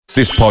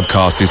This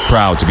podcast is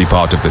proud to be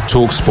part of the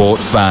TalkSport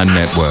Fan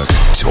Network.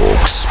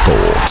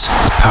 TalkSport.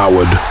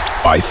 Powered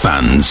by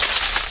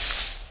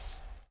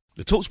fans.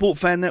 The TalkSport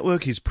Fan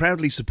Network is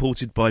proudly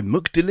supported by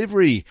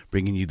McDelivery,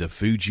 bringing you the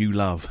food you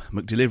love.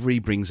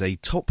 McDelivery brings a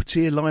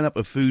top-tier lineup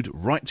of food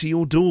right to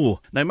your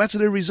door. No matter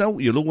the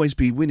result, you'll always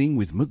be winning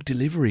with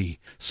McDelivery.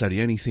 So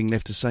the only thing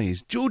left to say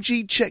is,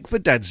 Georgie, check for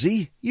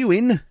Dadsy. You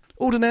in?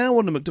 Order now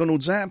on the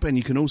McDonald's app, and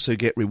you can also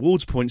get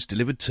rewards points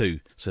delivered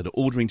too. So that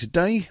ordering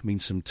today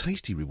means some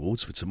tasty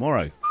rewards for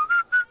tomorrow.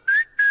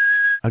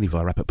 Only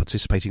via app at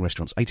participating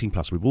restaurants. 18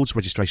 plus. Rewards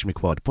registration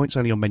required. Points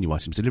only on menu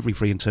items. Delivery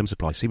free and terms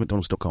apply. See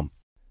mcdonalds.com.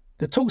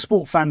 The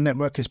TalkSport Fan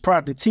Network is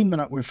proudly teaming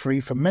up with Free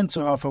for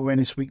Mental Health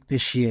Awareness Week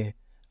this year.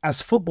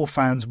 As football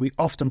fans, we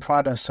often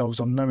pride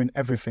ourselves on knowing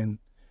everything,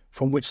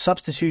 from which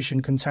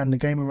substitution can turn the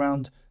game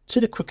around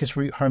to the quickest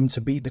route home to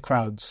beat the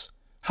crowds.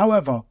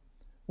 However,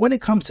 when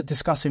it comes to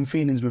discussing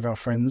feelings with our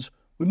friends,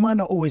 we might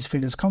not always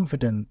feel as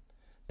confident.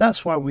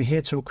 That's why we're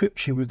here to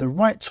equip you with the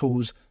right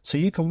tools so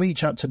you can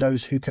reach out to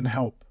those who can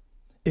help.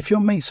 If your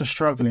mates are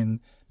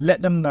struggling,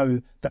 let them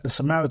know that the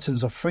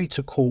Samaritans are free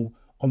to call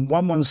on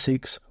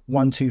 116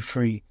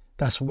 123.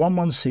 That's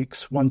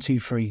 116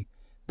 123.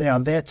 They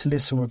are there to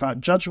listen without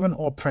judgment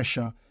or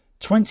pressure,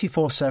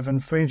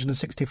 24/7,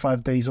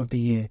 365 days of the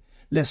year.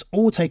 Let's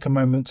all take a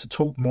moment to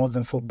talk more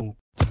than football.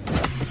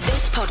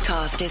 This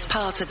podcast is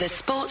part of the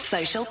Sports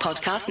Social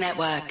Podcast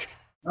Network.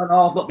 No,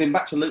 I've not been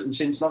back to Luton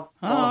since now.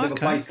 I've never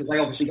played because they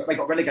obviously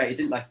got relegated,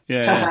 didn't they?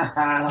 Yeah.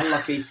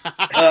 Unlucky.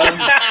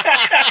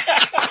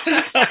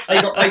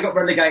 They got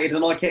relegated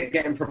and I kept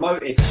getting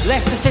promoted.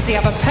 Leicester City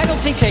have a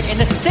penalty kick in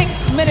the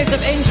 6th minute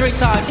of injury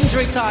time. Knockout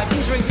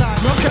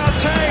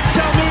takes,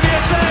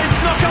 Almunia saves,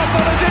 knockout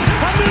follows in,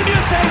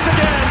 Almunia saves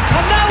again.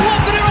 And now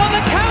Watford are on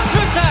the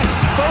counter-attack.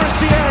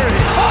 Forestieri.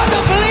 Oh, I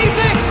don't believe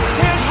this.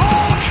 Here's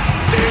Hawk.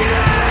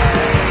 Deeney.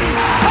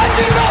 I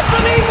do not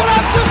believe what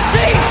I've just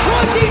seen.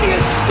 Troy Deeney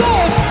has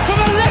scored from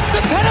a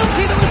Leicester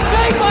penalty that was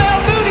saved by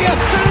Almunia.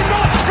 Do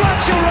not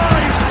scratch your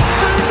eyes.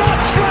 Do not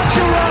scratch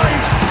your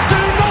eyes.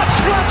 Do not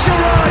scratch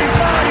your eyes.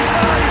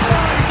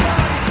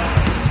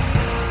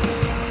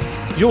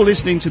 You're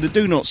listening to the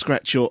Do Not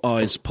Scratch Your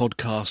Eyes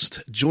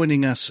podcast.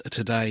 Joining us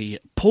today,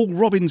 Paul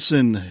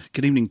Robinson.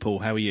 Good evening, Paul.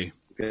 How are you?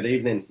 Good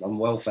evening. I'm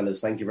well,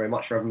 fellas. Thank you very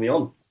much for having me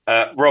on.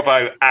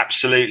 Robbo,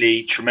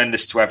 absolutely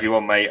tremendous to have you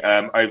on, mate.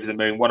 Over the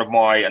moon. One of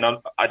my, and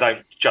I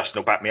don't, Justin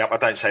will back me up, I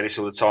don't say this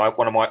all the time,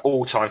 one of my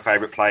all-time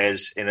favourite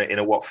players in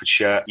a Watford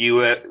shirt. You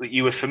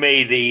were for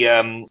me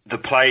the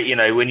play, you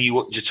know, when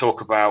you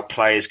talk about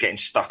players getting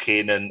stuck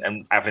in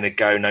and having a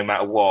go no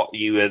matter what,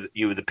 you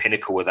were the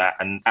pinnacle of that,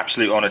 and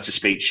absolute honour to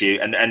speak to you.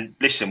 And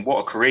listen, what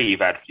a career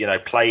you've had, you know,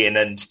 playing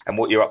and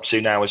what you're up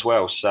to now as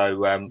well.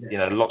 So, you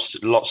know, lots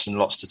and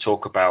lots to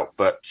talk about.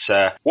 But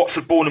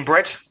Watford born and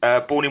bred,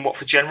 born in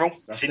Watford General.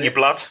 It's in your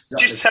blood.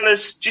 Just tell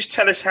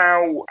us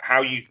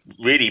how you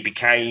really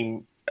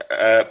became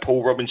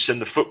Paul Robinson,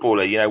 the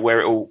footballer. You know, where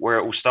it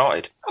all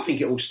started. I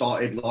think it all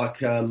started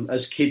like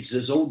as kids,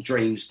 as all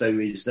dreams do,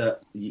 is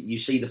that you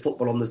see the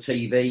football on the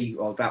TV.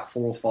 About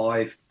 4 or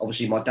 5.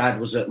 Obviously, my dad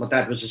was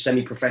a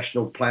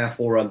semi-professional player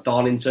for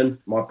Darlington.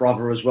 My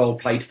brother as well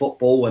played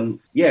football, and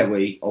yeah,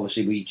 we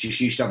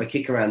just used to have a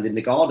kick around in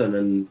the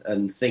garden,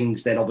 and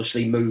things then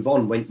obviously move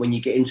on. When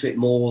you get into it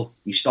more,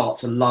 you start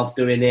to love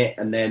doing it,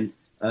 and then.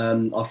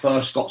 I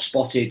first got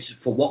spotted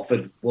for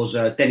Watford was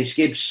Dennis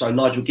Gibbs. So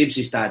Nigel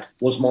Gibbs' dad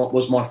was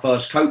my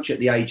first coach at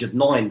the age of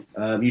 9.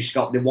 Used to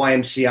go up the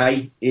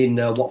YMCA in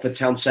Watford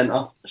Town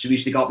Centre. So we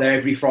used to go up there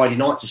every Friday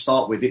night to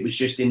start with. It was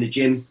just in the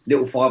gym,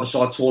 little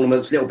 5-a-side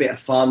tournaments, little bit of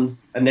fun,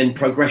 and then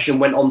progression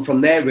went on from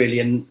there really.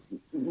 And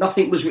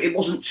it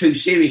wasn't too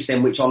serious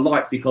then, which I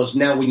liked, because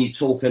now when you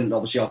talk, and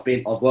obviously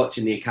I've worked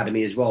in the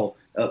academy as well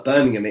at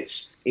Birmingham,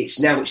 it's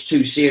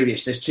too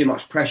serious, there's too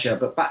much pressure.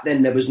 But back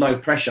then there was no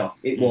pressure.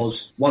 It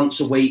was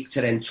once a week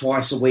to then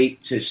twice a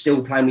week to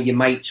still playing with your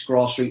mates,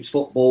 grassroots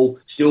football,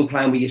 still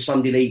playing with your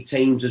Sunday league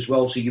teams as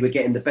well, so you were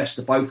getting the best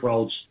of both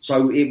worlds.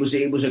 So it was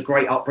a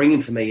great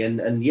upbringing for me,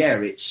 and yeah,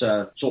 it's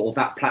sort of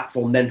that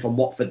platform then from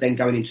Watford then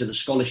going into the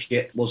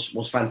scholarship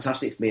was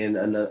fantastic for me, and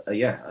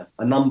an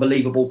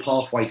unbelievable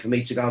pathway for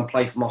me to go and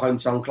play for my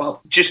hometown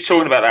club. Just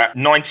talking about that,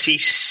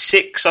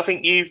 96 I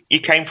think you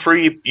came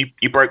through,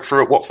 you broke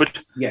through at Watford.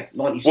 Yeah,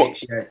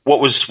 96. What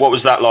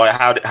was that like?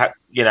 How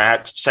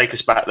take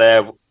us back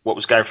there? What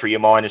was going through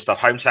your mind and stuff?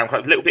 Hometown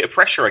club, a little bit of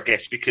pressure, I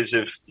guess, because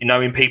of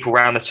knowing people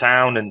around the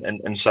town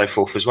and so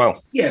forth as well.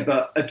 Yeah,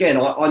 but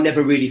again, I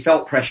never really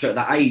felt pressure at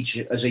that age.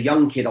 As a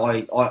young kid,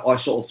 I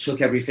sort of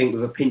took everything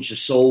with a pinch of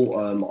salt.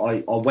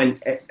 I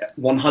went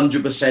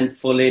 100%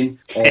 full in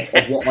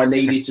of what I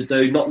needed to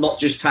do. Not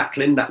just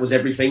tackling, that was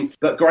everything.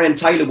 But Graham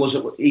Taylor was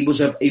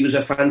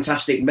a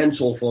fantastic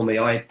mentor for me.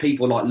 I had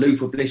people like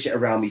Luther Blissett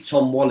around me,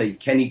 Tom Wally,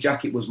 Kenny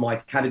Jackett was my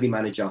academy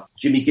manager,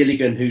 Jimmy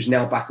Gilligan, who's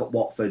now back at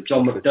Watford,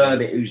 John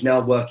McDermott, who's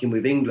now working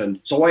with England.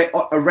 So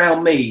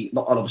around me, and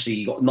obviously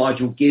you got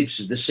Nigel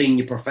Gibbs, the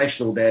senior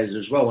professional there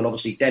as well, and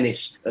obviously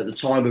Dennis at the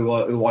time,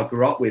 who I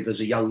grew up with as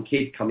a young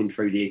kid coming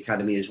through the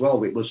academy as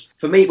well. It was,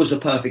 for me, it was a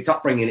perfect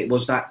upbringing. It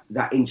was that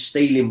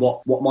instilling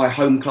what my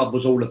home club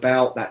was all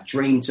about, that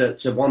dream to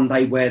one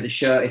day wear the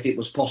shirt if it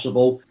was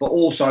possible, but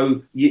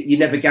also you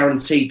never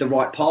guaranteed the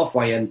right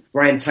pathway. And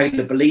Graham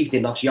Taylor believed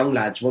in us young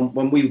lads.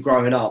 When we were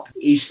growing up,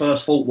 his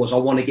first thought was, I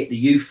want to get the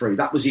youth through.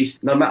 That was his,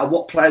 no matter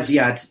what players he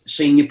had,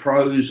 senior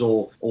pros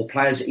or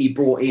players that he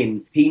brought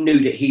in, he knew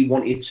that he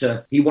wanted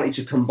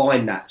to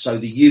combine that. So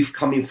the youth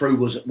coming through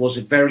was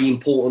very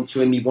important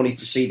to him. He wanted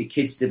to see the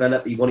kids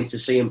develop. He wanted to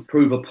see them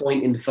prove a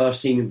point in the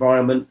first team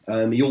environment.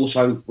 He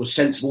also was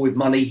sensible with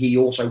money. He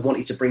also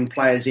wanted to bring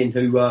players in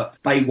who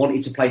they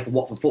wanted to play for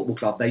Watford Football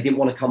Club. They didn't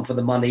want to come for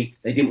the money.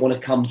 They didn't want to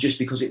come just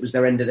because it was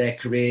their end of their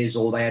careers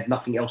or they had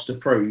nothing else to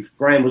prove.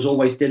 Graham was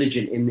always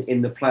diligent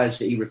in the players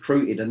that he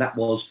recruited, and that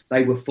was,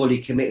 they were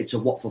fully committed to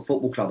Watford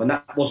Football Club. And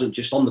that wasn't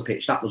just on the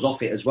pitch, that was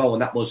off it as well.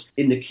 And that was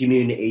in the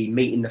community,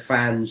 meeting the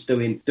fans,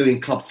 doing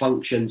club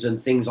functions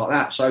and things like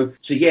that. So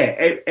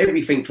yeah,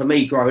 everything for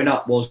me growing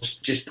up was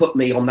just put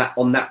me on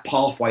that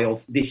pathway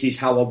of, this is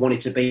how I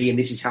wanted to be and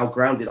this is how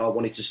grounded I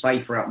wanted to stay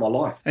throughout my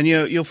life. And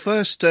your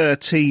first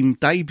team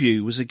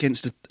debut was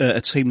against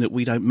a team that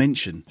we don't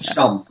mention.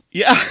 Scum.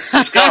 Yeah.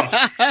 Scum.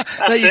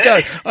 There you go.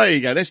 There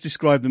you go. Let's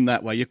describe them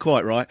that way. You're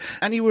quite right.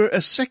 And you were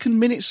a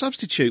second-minute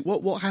substitute.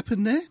 What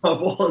happened there? I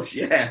was,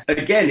 yeah.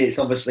 Again, it's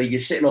obviously, you're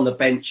sitting on the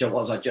bench. I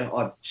was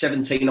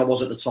 17, I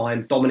was at the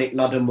time. Dominic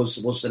Ludden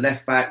was the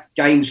left-back.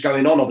 Games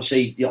going on,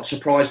 obviously, you're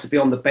surprised to be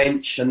on the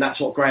bench, and that's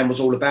what Graham was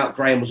all about.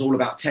 Graham was all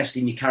about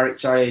testing your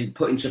character,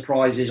 putting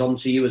surprises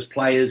onto you as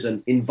players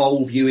and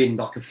involve you in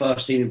like a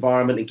first-team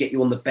environment and get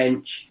you on the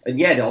bench. And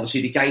yeah,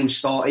 obviously the game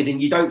started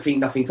and you don't think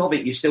nothing of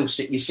it. You're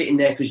sitting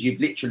there because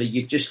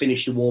you've just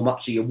finished the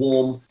warm-up, so you're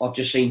warm. I've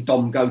just seen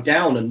Dom go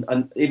down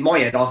and in my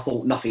head I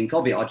thought nothing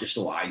of it. I just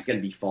thought, he's going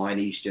to be fine.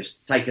 He's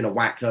just taken a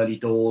whack early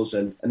doors.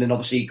 And then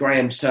obviously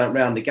Graham's turned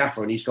around the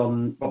gaffer and he's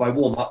gone, Robbo,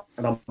 warm up.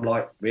 And I'm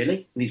like,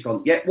 really? And he's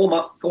gone, yeah, warm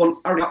up. Go on,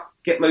 hurry up.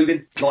 Get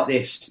moving, like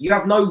this. You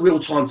have no real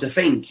time to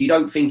think. You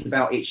don't think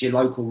about it's your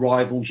local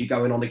rivals you're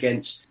going on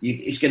against.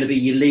 It's going to be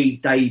your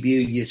league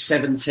debut. You're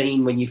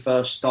 17 when you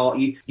first start.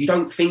 You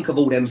don't think of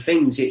all them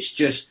things. It's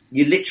just,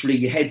 you literally,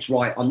 your head's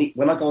right.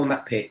 When I go on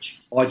that pitch,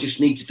 I just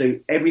need to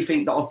do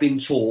everything that I've been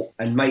taught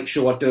and make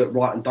sure I do it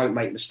right and don't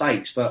make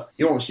mistakes. But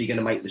you're obviously going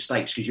to make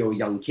mistakes because you're a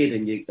young kid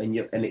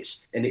and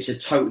it's a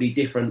totally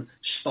different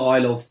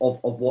style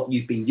of what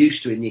you've been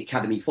used to in the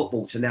academy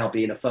football to now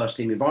be in a first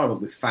team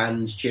environment with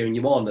fans cheering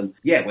you on. And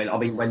yeah,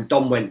 when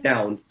Dom went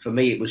down, for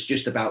me, it was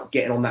just about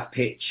getting on that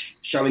pitch,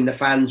 showing the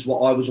fans what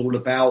I was all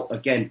about.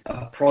 Again,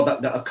 a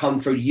product that had come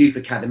through the youth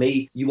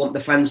academy. You want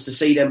the fans to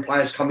see them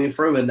players coming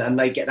through and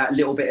they get that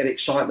little bit of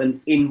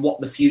excitement in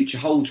what the future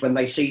holds when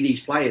they see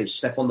these players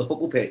step on the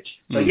football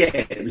pitch. So yeah,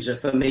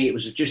 for me, it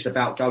was just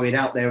about going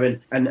out there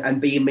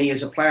and being me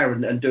as a player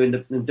and doing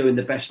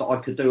the best that I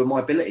could do with my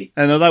ability.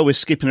 And although we're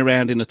skipping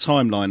around in the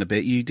timeline a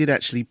bit, you did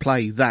actually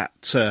play that,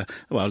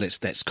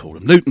 let's call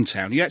them Luton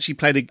Town. You actually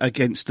played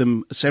against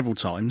them several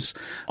times.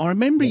 I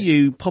remember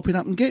you popping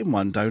up and getting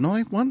one, don't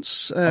I?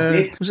 Once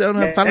was it on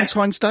a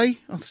Valentine's Day?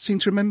 I seem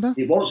to remember.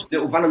 It was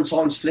little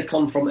Valentine's flick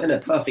on from a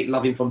perfect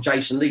loving from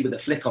Jason Lee with a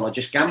flick on. I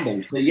just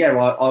gambled. But yeah,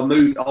 I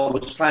moved. I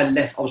was playing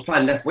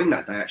left wing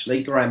that day.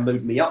 Actually, Graham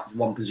moved me up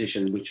one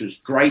position, which was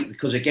great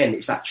because again,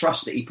 it's that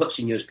trust that he puts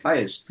in you as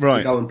players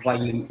to go and play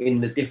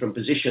in the different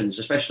positions,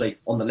 especially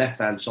on the left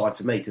hand side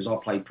for me because I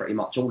played pretty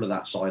much all of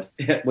that side.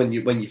 when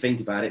you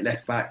think about it,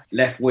 left back,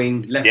 left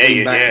wing,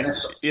 wing back,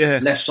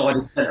 left side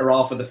and centre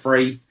half of the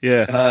free.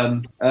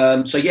 Yeah.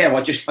 So yeah,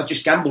 I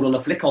just gambled on a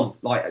flick on.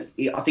 Like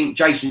I think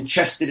Jason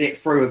chested it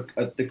through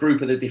the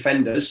group of the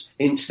defenders.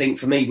 Instinct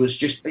for me was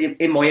just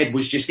in my head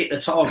was just hit the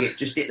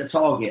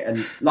target,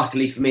 and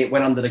luckily for me it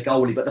went under the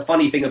goalie. But the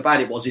funny thing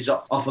about it was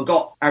I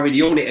forgot Harry the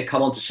Hornet had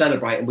come on to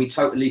celebrate, and we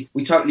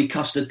totally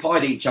custard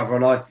pied each other,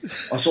 and I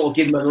sort of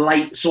give him a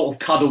late sort of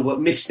cuddle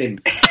but missed him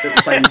at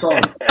the same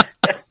time.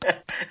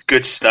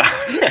 Good stuff.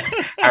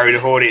 Harry the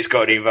Hornet's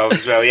gotten involved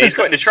as well. Yeah, he's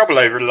got into trouble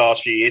over the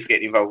last few years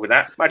getting involved with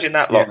that. Imagine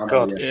that lot.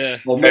 God. Yeah.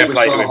 Well, more with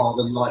Zaha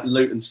than like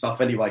Luton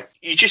stuff anyway.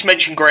 You just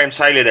mentioned Graham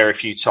Taylor there a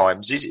few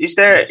times. Is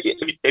there?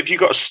 Have you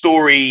got a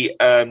story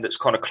that's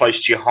kind of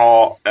close to your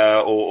heart,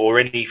 or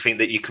anything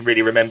that you can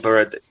really remember?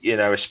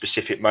 A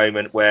specific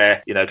moment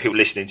where people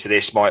listening to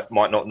this might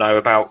not know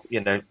about.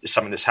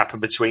 Something that's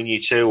happened between you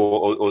two,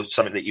 or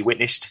something that you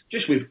witnessed.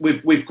 Just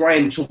with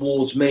Graham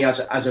towards me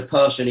as a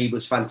person, he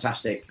was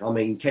fantastic. I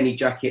mean, Kenny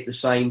Jackett the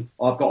same.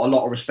 I've got a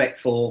lot of respect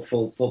for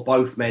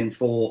both men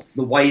for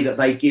the way that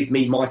they give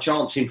me my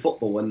chance in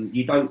football, and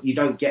you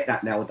don't get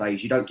that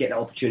nowadays. You don't get that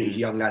opportunity as a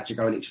young lad to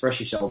go and express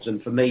yourselves.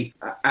 And for me,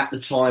 at the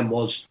time,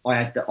 was I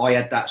had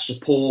that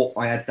support,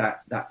 I had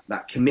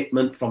that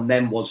commitment from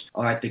them. Was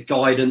I had the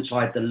guidance,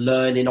 I had the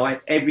learning, I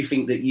had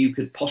everything that you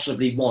could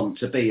possibly want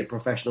to be a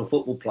professional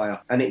football player,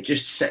 and it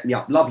just set me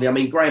up lovely. I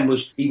mean, Graham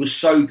was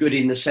so good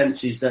in the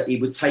senses that he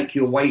would take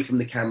you away from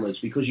the cameras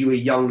because you were a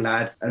young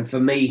lad. And for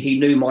me, he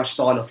knew my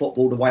style of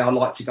football, the way I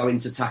like to go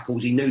into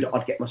tackles. He knew that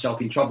I'd get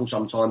myself in trouble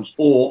sometimes,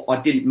 or I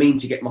didn't mean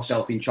to get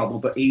myself in trouble,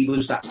 but he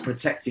was that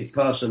protective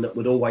person that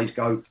would always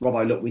go,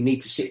 Robbo, look, we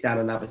need to sit down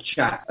and have a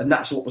chat. And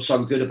that's what was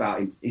so good about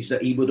him, is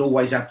that he would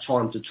always have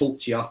time to talk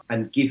to you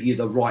and give you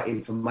the right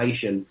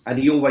information. And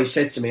he always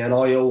said to me, and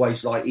I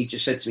always he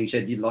just said to me, he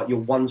said, you're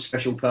one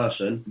special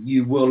person.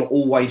 You will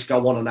always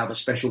go on and have a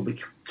special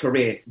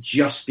career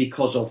just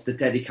because of the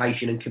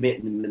dedication and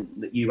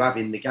commitment that you have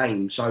in the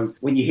game. So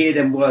when you hear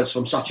them words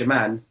from such a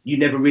man, you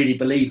never really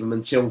believe them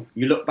until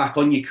you look back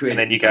on your career. And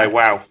then you go,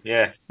 wow,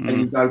 yeah.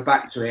 And you go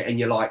back to it and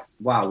you're like,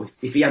 wow,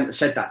 if he hadn't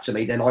said that to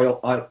me, then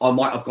I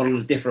might have gone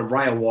on a different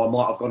rail, or I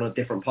might have gone on a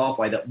different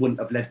pathway that wouldn't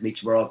have led me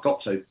to where I've got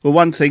to. Well,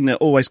 one thing that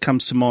always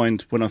comes to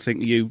mind when I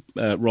think of you,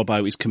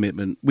 Robbo, is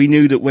commitment. We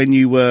knew that when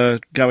you were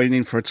going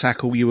in for a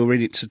tackle, you were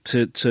in it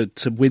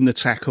to win the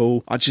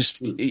tackle.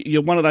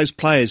 You're one of those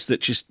players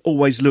that just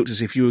always looked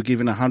as if you were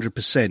giving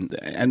 100%.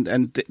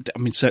 And I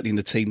mean, certainly in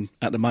the team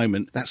at the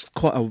moment, that's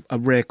quite a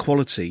rare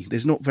quality.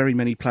 There's not very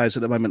many players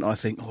at the moment I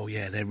think, oh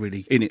yeah, they're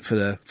really in it for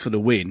the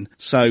win.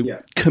 So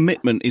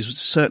commitment is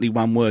certainly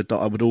one word that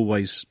I would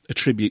always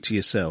attribute to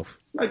yourself.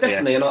 No,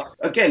 definitely. Yeah.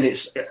 And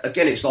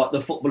it's like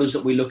the footballers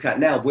that we look at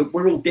now.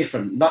 We're all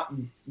different.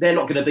 They're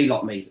not going to be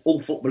like me. All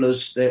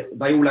footballers, they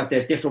all have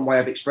their different way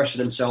of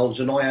expressing themselves,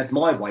 and I had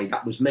my way.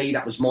 That was me.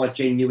 That was my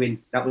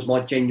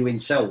genuine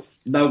self.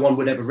 No one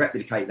would ever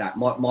replicate that.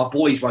 My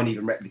boys won't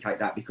even replicate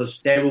that, because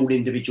they're all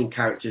individual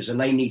characters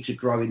and they need to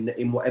grow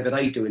in whatever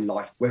they do in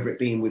life, whether it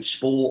be with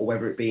sport or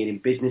whether it be in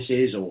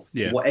businesses or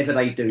whatever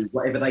they do,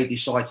 whatever they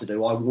decide to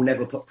do. I will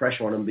never put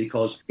pressure on them,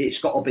 because it's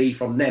got to be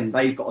from them.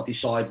 They've got to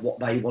decide what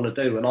they want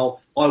to do, and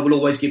I will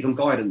always give them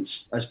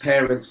guidance. As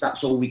parents,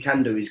 that's all we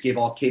can do, is give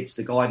our kids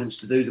the guidance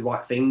to do the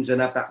right things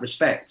and have that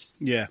respect.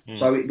 Yeah.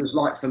 So it was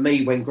like, for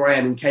me, when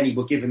Graham and Kenny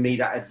were giving me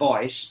that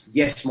advice,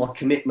 yes, my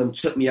commitment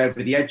took me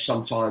over the edge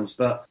sometimes,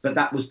 but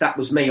that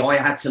was me. I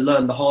had to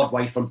learn the hard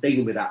way from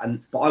dealing with that.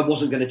 But I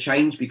wasn't going to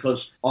change,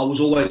 because I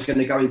was always going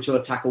to go into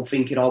a tackle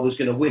thinking I was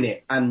going to win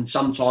it. And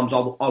sometimes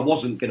I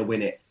wasn't going to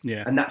win it.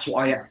 Yeah. And that's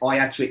what I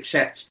had to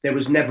accept. There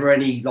was never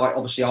any,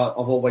 obviously I've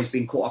always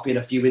been caught up in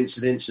a few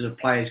incidents of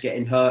players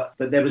getting hurt,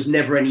 but there was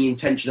never any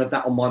intention of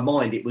that on my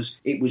mind. It was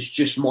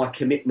just my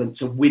commitment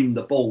to win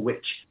the ball,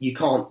 which you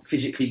can't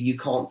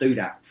do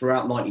that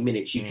throughout 90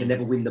 minutes. You can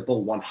never win the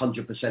ball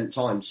 100%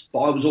 times. But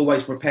I was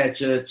always prepared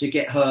to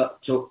get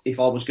hurt. If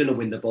I was going to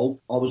win the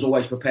ball, I was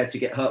always prepared to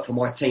get hurt for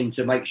my team,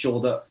 to make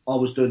sure that I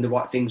was doing the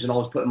right things and I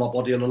was putting my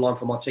body on the line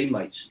for my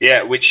teammates.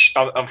 Yeah, which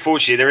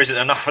unfortunately there isn't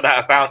enough of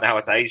that about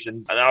nowadays.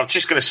 And I'm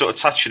just going to sort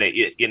of touch on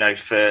it,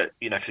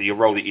 for your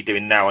role that you're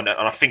doing now. And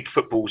I think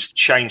football's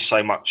changed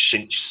so much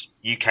since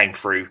you came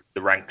through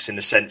the ranks, in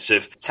the sense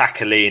of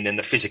tackling and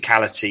the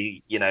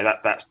physicality,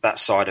 that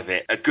side of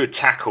it. A good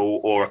tackle,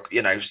 or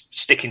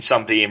sticking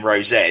somebody in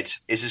row Z,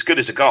 is as good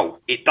as a goal.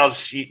 It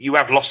does. You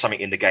have lost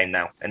something in the game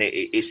now, and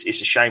it's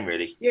a shame,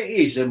 really. Yeah, it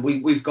is. And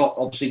we've got,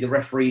 obviously, the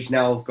referees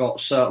now have got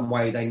a certain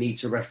way they need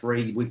to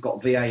referee. We've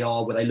got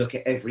VAR, where they look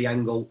at every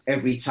angle,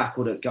 every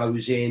tackle that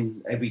goes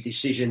in, every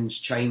decision's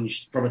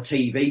changed from a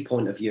TV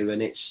point of view,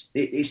 and it's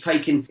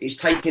taken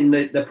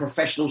the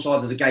professional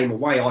side of the game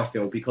away, I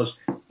feel, because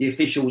the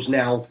officials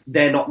now,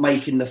 they're not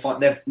making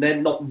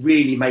they're not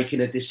really making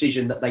a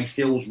decision that they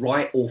feels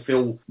right, or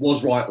feel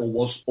was right, or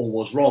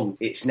was wrong.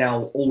 It's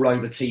now all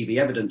over TV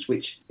evidence,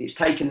 which it's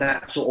taken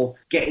that sort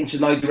of getting to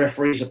know the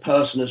referee as a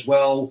person as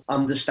well,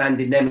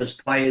 understanding them as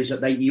players,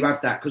 that you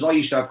have that. Because I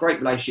used to have great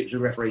relationships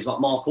with referees, like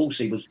Mark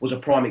Halsey was a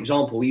prime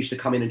example. He used to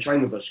come in and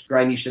train with us.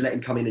 Graham used to let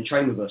him come in and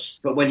train with us.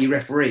 But when he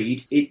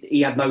refereed,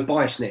 he had no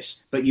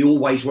biasness. But you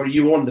always, when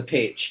you were on the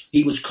pitch,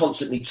 he was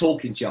constantly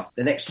talking to you.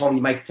 The next time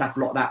you make a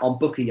tackle like that, I'm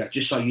booking you,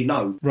 just so you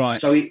know. Right.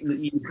 So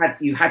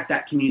you had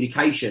that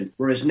communication,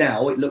 whereas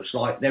now it looks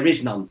like there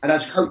is none. And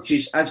as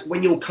coaches,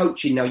 when you're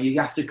coaching now, you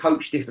have to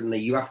coach differently.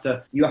 You have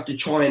to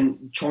try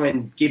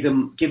and give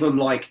them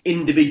like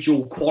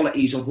individual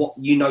qualities of what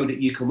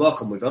that you can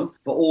work on with them,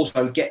 but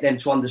also get them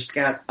to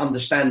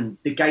understand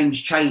the game's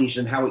changed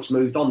and how it's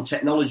moved on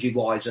technology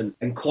wise,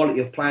 and quality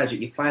of players that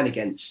you're playing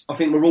against. I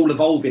think we're all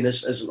evolving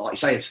as like I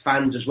say, as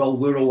fans as well.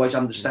 We're always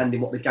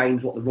understanding what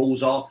the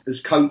rules are.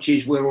 As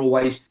coaches, we're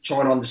always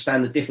trying to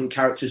understand the different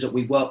characters that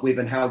we work with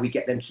and how we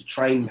get them to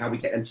train, how we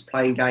get them to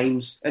play in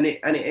games. And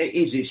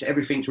it's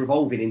everything's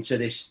revolving into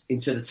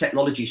the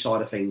technology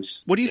side of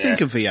things. What do you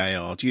think of VAR?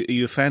 Are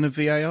you a fan of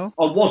VAR?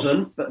 I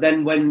wasn't, but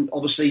then when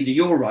obviously the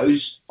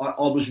Euros, I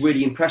was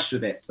really impressed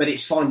with it. But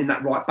it's finding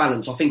that right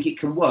balance. I think it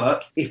can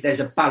work if there's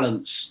a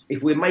balance.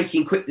 If we're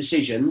making quick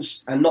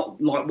decisions and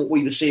not like what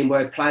we were seeing,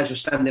 where players were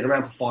standing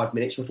around for 5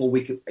 minutes before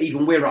we could,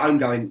 even we're at home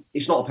going,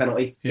 it's not a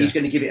penalty. Yeah. He's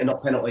going to give it a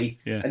not penalty.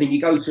 Yeah. And then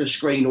you go to a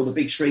screen, or the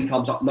big screen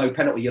comes up, no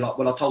penalty. penalty, you're like,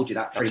 well, I told you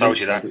that. I told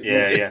you that.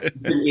 Yeah. You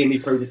didn't hear me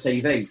through the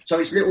TV. So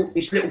it's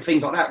little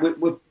things like that.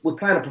 We're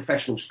playing a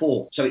professional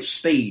sport, so it's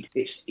speed.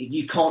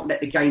 You can't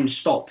let the game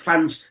stop.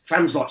 Fans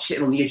like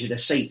sitting on the edge of their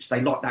seats.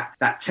 They like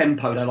that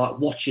tempo. They like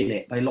watching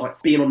it. They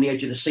like being on the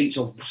edge of the seats,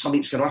 or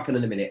something's going to happen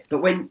in a minute.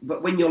 But when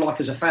you're like,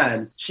 as a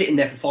fan, sitting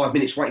there for 5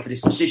 minutes waiting for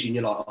this decision,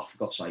 you're like, oh, for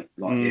God's sake.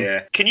 Like,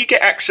 yeah. Can you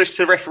get access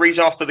to the referees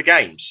after the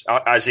games?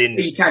 As in,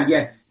 you can,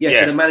 yeah.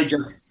 So the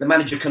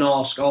manager can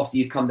ask after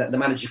you come. The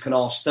manager can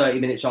ask 30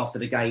 minutes after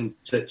the game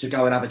to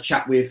go and have a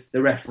chat with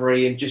the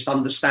referee and just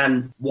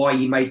understand why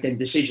he made them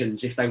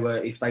decisions. If they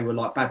were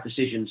like bad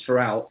decisions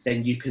throughout,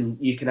 then you can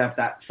have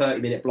that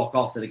 30-minute block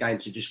after the game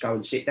to just go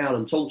and sit down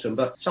and talk to them.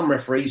 But some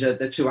referees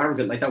they're too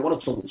arrogant. They don't want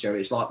to talk to you.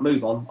 It's like,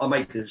 move on. I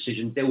make the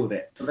decision. Deal with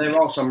it. But there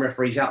are some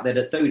referees out there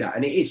that do that,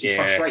 and it's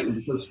frustrating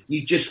because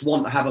you just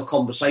want to have a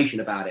conversation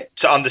about it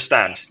to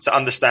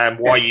understand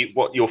why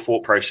what your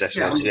thought process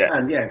was.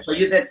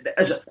 So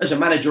as a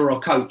manager or a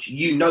coach,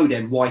 you know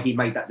then why he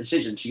made that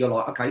decision. So you're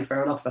like, okay,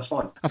 fair enough, that's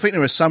fine. I think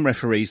there are some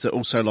referees that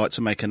also like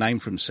to make a name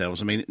for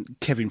themselves. I mean,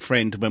 Kevin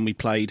Friend, when we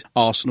played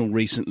Arsenal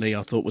recently,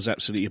 I thought was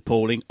absolutely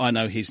appalling. I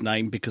know his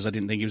name because I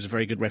didn't think he was a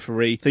very good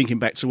referee. Thinking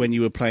back to when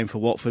you were playing for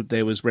Watford,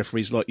 there was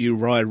referees like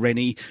Uriah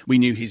Rennie. We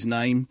knew his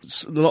name.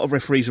 A lot of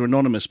referees are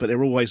anonymous, but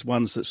they're always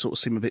ones that sort of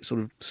seem a bit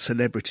sort of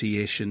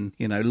celebrity-ish and,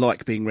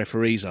 like being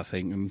referees, I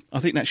think. And I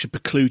think that should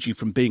preclude you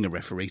from being a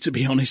referee, to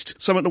be honest.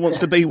 Someone that wants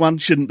to be one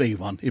shouldn't be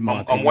one, in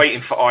my opinion. I'm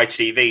waiting for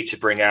ITV to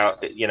bring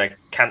out,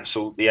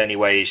 cancel The Only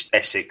Way is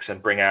Essex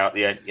and bring out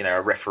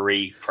a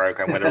referee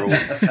programme where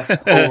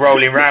they're all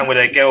rolling around with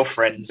their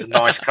girlfriends and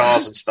nice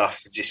cars and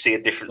stuff. Just see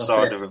a different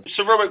side of them.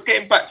 So, Robert,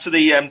 getting back to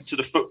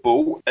the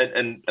football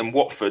and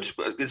Watford,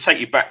 I'm going to take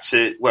you back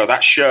to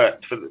that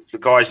shirt for the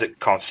guys that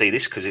can't see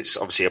this because it's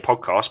obviously a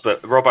podcast.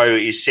 But Robbo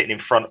is sitting in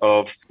front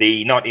of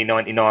the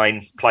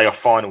 1999 playoff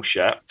final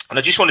shirt. And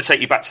I just want to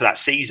take you back to that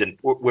season.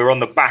 We're on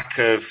the back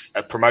of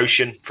a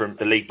promotion from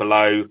the league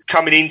below.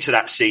 Coming into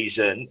that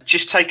season,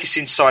 just take us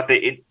inside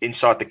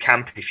the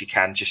camp, if you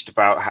can, just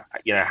about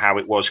how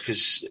it was.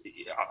 Because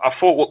I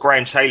thought what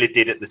Graham Taylor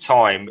did at the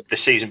time, the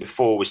season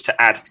before, was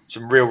to add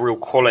some real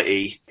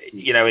quality,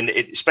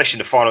 especially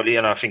in the final.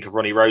 I think of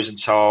Ronnie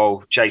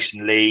Rosenthal,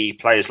 Jason Lee,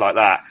 players like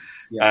that.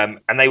 Yeah.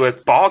 And they were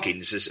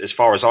bargains as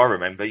far as I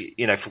remember,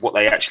 for what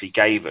they actually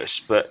gave us.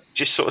 But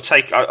just sort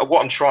of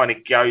what I'm trying to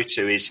go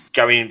to is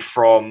going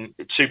from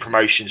 2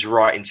 promotions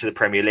right into the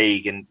Premier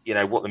League and,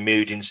 what the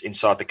mood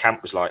inside the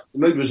camp was like. The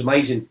mood was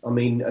amazing. I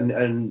mean,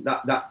 and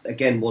that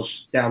again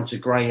was down to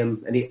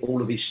Graham and all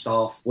of his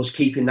staff was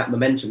keeping that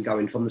momentum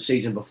going from the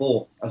season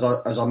before. As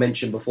I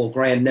mentioned before,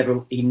 Graham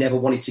never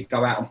wanted to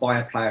go out and buy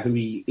a player who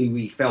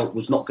he felt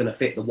was not going to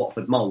fit the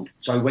Watford mould.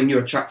 So when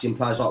you're attracting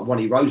players like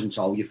Ronnie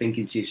Rosenthal, you're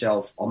thinking to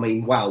yourself, I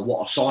mean, wow,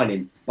 what a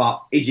signing.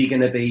 But is he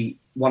going to be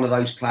one of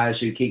those players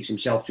who keeps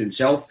himself to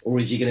himself, or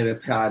is he going to be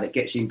a player that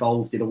gets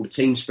involved in all the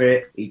team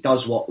spirit? He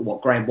does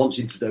what Graham wants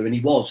him to do, and he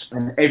was.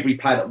 And every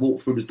player that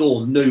walked through the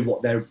door knew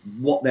what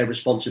their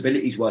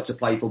responsibilities were to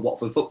play for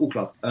Watford Football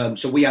Club.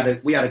 So we had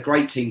a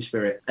great team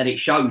spirit, and it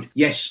showed.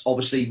 Yes,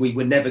 obviously we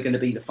were never going to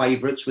be the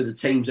favourites with the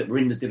teams that were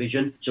in the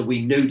division, so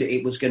we knew that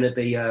it was going to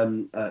be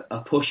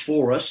a push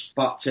for us.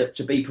 But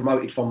to be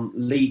promoted from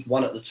League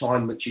One at the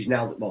time, which is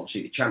now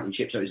obviously the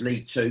Championship, so it's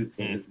League Two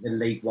in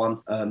League One.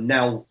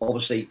 Now,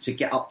 obviously,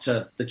 to get up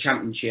to the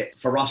Championship,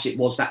 for us it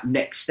was that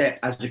next step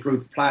as a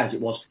group of players.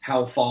 It was,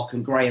 how far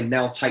can Graham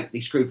now take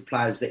this group of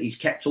players that he's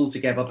kept all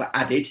together but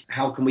added?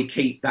 How can we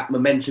keep that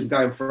momentum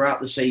going throughout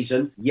the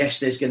season?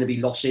 Yes, there's going to be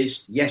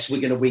losses. Yes, we're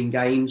going to win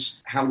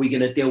games. How are we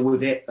going to deal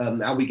with it? How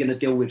are we going to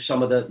deal with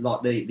some of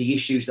the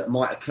issues that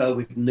might occur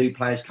with new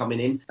players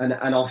coming in? And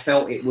I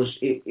felt it was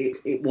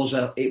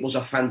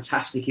a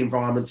fantastic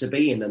environment to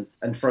be in,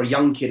 and for a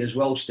young kid as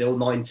well, still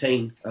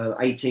 18,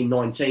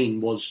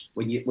 19, was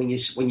when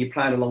you're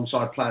playing alongside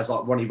players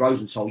like Ronnie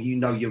Rosenthal,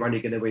 you're only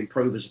going to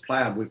improve as a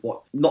player with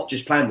not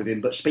just playing with him,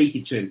 but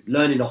speaking to him,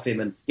 learning off him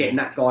and getting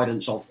that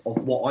guidance of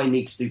what I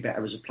need to do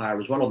better as a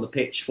player as well on the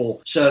pitch, for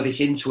service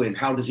into him.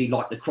 How does he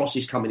like the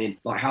crosses coming in?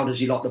 Like, how does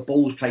he like the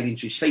balls played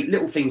into his feet?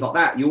 Little things like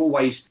that. You're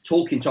always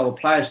talking to other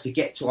players to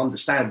get to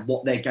understand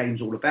what their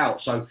game's all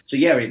about. So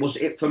yeah,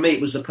 for me,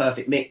 it was the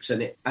perfect mix,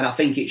 and I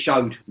think it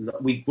showed.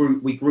 We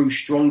grew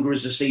stronger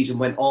as the season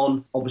went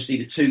on. Obviously,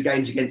 the 2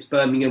 games against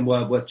Birmingham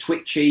were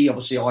twitchy.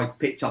 Obviously, I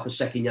picked up a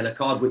second yellow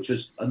card, which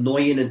was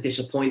annoying and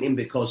disappointing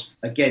because,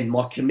 again,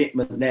 my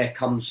commitment there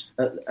comes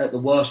at the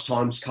worst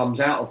times comes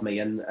out of me,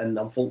 and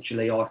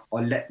unfortunately I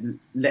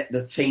let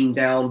the team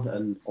down,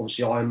 and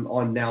obviously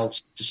I'm now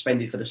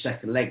suspended for the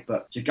second leg.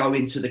 But to go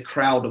into the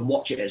crowd and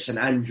watch it at St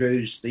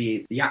Andrews,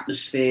 the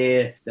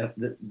atmosphere,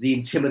 the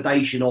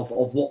intimidation of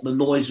what the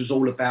noise was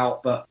all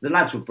about, but the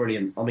lads were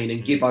brilliant. I mean,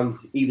 and Gibbo,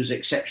 he was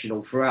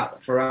exceptional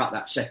throughout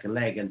that second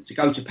leg, and to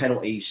go to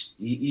penalties,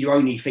 you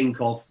only think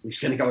of it's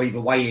going to go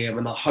either way here,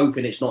 and I'm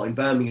hoping it's just not in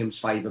Birmingham's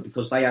favour,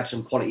 because they had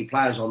some quality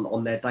players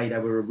on their day. They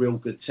were a real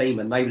good team,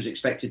 and they was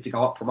expected to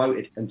go up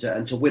promoted, and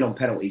to win on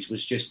penalties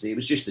was just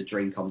a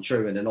dream come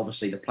true. And then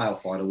obviously the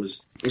playoff final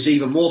was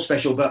even more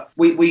special. But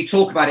we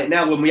talk about it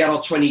now. When we had our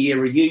 20-year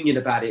reunion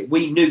about it,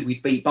 we knew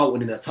we'd beat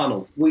Bolton in a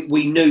tunnel.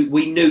 We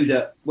knew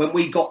that when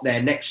we got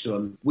there next to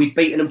them, we'd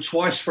beaten them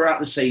twice throughout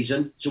the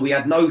season, so we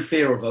had no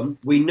fear of them.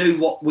 We knew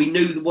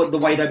the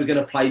way they were going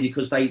to play,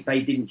 because they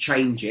didn't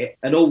change it,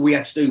 and all we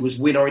had to do was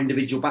win our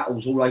individual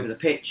battles all over the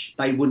pitch.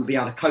 They wouldn't be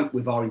able to cope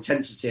with our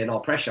intensity and our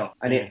pressure.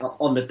 And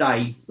on the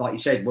day, like you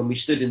said, when we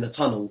stood in the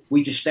tunnel,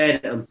 we just stared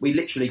at them. We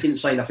literally didn't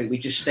say nothing. We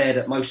just stared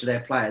at most of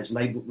their players, and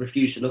they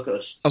refused to look at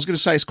us. I was going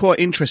to say, it's quite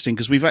interesting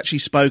because we've actually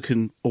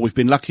spoken, or we've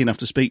been lucky enough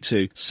to speak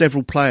to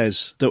several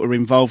players that were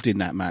involved in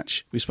that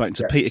match. We've spoken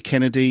to Peter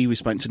Kennedy, we've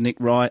spoken to Nick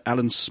Wright,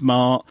 Alan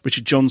Smart,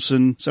 Richard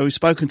Johnson. So we've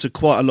spoken to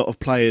quite a lot of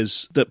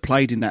players that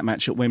played in that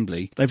match at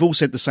Wembley. They've all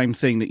said the same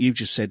thing that you've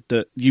just said,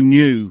 that you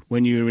knew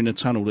when you were in a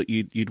tunnel that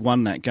you'd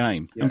won that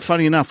game. Yeah. And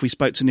funny enough, we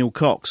spoke to Neil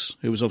Cox,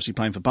 who was obviously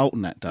playing for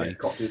Bolton that day. Yeah,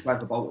 Cox was playing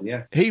for Bolton,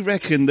 yeah. He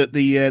reckoned that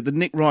the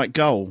Nick Wright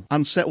goal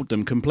unsettled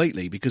them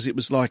completely, because it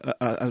was like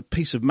a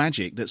piece of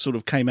magic that sort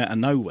of came out of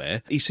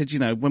nowhere. He said,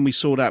 when we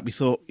saw that, we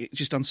thought it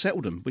just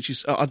unsettled them, which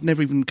is, I'd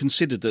never even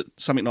considered that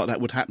something like that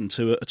would happen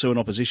to an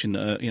opposition,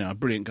 that a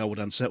brilliant goal would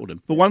unsettle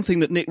them. But one thing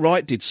that Nick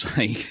Wright did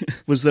say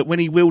was that when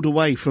he wheeled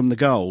away from the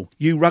goal,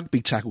 you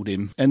rugby tackled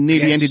him and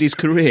nearly ended his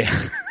career.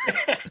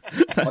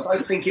 I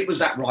don't think it was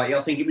that right.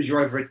 I think it was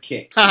your overhead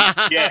kick.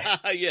 Yeah.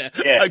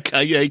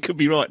 Okay, yeah, he could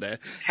be right there.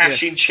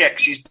 Cashing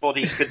checks, his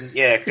body couldn't.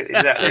 Yeah,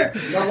 exactly.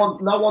 Yeah.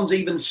 No one's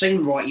even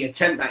seen Wrighty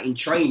attempt that in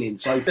training.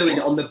 So doing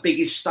it on the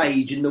biggest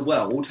stage in the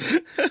world,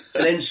 and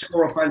then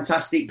score a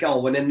fantastic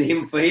goal, and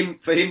then for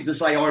him to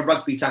say I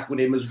rugby tackled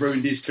him has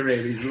ruined his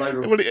career.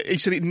 Well, he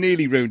said it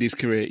nearly ruined his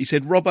career. He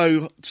said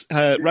Robbo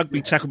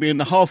rugby tackled me in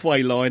the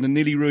halfway line and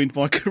nearly ruined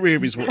my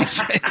career, is what he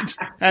said.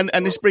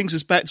 And this brings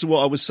us back to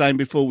what I was saying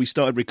before we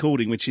started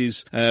recording, which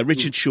is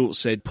Richard Short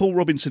said, Paul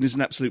Robinson is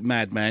an absolute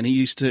madman. He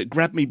used to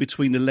grab me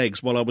between the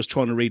legs while I was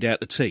trying to read out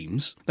the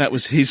teams. That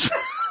was his...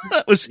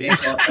 That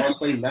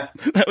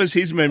was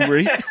his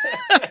memory.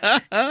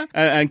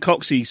 And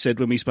Coxey said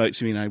when we spoke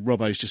to him,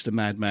 Robbo's just a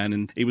madman,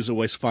 and he was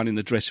always fun in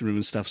the dressing room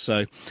and stuff.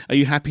 So, are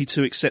you happy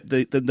to accept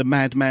the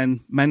madman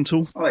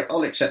mantle?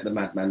 I'll accept the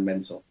madman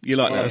mantle. You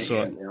like that? That's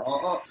all right.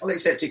 I'll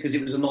accept it because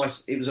it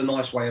was a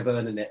nice way of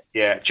earning it.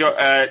 Yeah,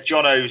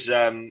 Jono's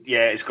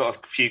he's got a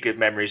few good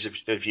memories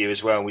of you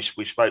as well. We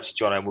spoke to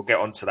Jono, and we'll get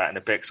onto that in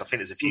a bit because I think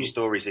there's a few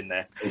stories in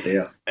there. Oh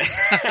dear.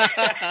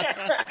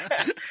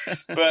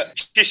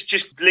 But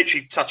just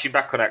literally touching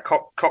back on that,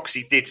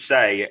 Coxey did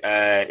say,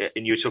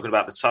 and you were talking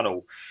about the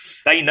tunnel,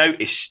 they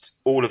noticed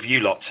all of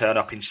you lot turn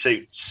up in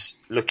suits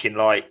looking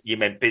like you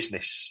meant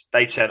business.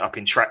 They turned up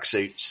in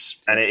tracksuits,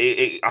 and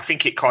I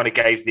think it kind of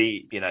gave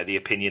the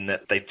opinion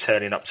that they're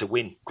turning up to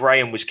win.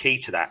 Graham was key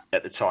to that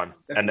at the time,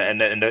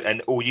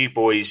 and all you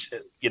boys,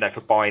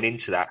 for buying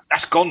into that.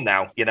 That's gone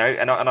now,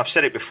 and I've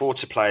said it before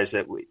to players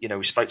that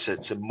we spoke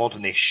to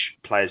modernish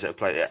players that have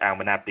played at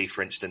Alman Abdi,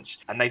 for instance,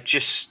 and they've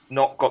just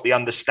not got the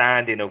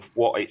understanding of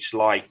what it's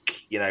like,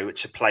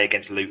 to play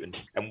against Luton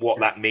and what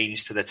that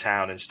means to the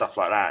town and stuff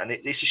like that. And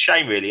it's a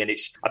shame, really, and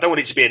I don't want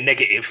it to be a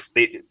negative,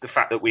 the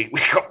fact that we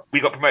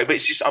got promoted,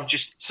 but I'm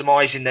just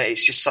surmising that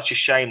it's just such a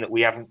shame that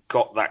we haven't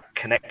got that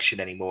connection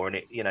anymore.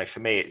 And for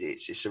me,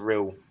 it's a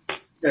real.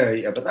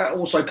 Yeah, but that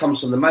also comes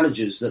from the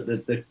managers that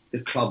the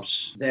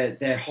clubs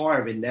they're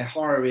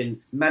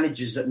hiring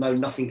managers that know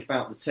nothing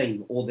about the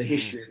team or the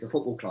history of the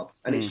football club,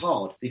 and it's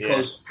hard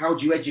because how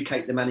do you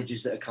educate the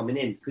managers that are coming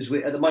in? Because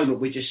at the moment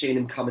we're just seeing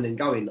them coming and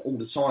going all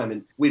the time.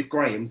 And with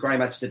Graham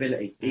had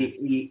stability.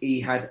 He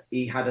had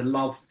a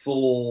love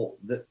for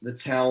the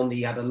town.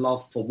 He had a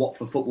love for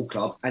Watford Football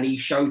Club, and he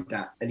showed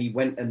that. And he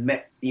went and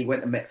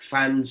met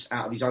fans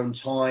out of his own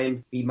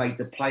time. He made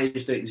the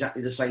players do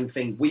exactly the same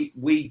thing.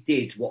 We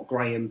did what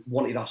Graham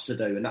wanted us to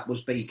do, and that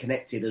was be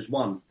connected as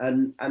one.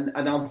 And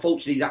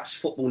unfortunately, that's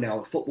football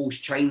now. Football's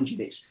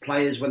changing. It's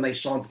players, when they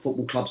sign for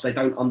football clubs, they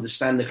don't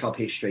understand the club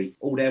history.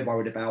 All they're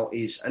worried about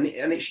is, and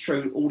it's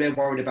true, all they're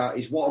worried about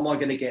is, what am I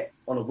going to get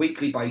on a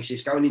weekly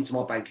basis going into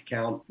my bank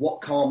account?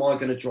 What car am I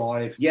going to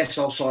drive? Yes,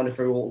 I'll sign a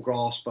few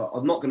autographs, but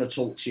I'm not going to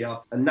talk to you.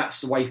 And that's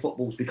the way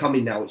football's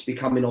becoming now. It's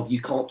becoming of,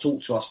 you can't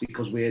talk to us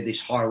because we're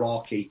this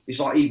hierarchy. It's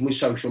like even with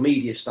social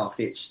media stuff,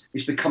 it's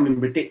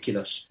becoming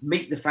ridiculous.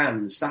 Meet the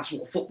fans. That's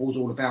what football's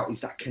all about, is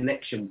that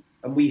connection.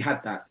 And we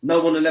had that. No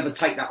one will ever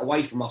take that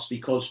away from us,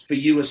 because for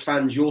you as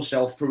fans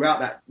yourself, throughout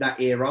that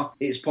era,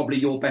 it's probably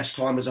your best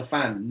time as a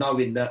fan,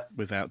 knowing that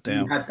without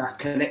doubt you had that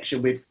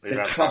connection with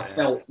the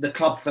club. The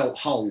club felt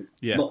whole,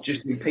 not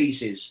just in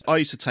pieces. I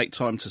used to take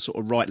time to sort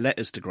of write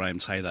letters to Graham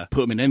Taylor,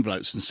 put them in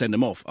envelopes and send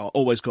them off. I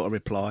always got a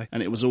reply,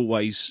 and it was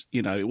always,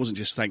 it wasn't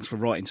just thanks for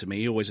writing to me.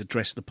 He always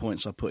addressed the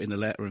points I put in the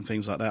letter and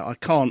things like that. I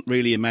can't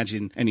really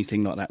imagine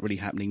anything like that really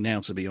happening now,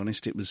 to be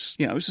honest. It was,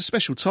 it was a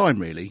special time,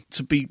 really,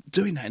 to be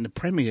doing that in the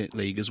Premier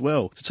League as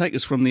well. To take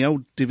us from the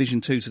old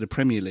Division 2 to the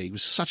Premier League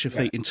was such a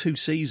feat in 2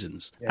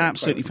 seasons. Yeah,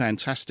 absolutely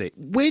fantastic.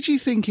 Where do you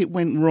think it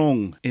went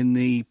wrong in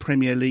the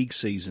Premier League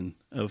season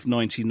of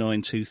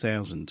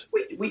 99-2000?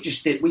 We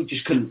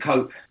just couldn't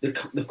cope.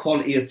 The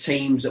quality of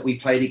teams that we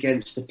played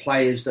against, the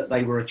players that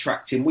they were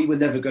attracting, we were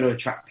never going to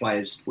attract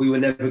players. We were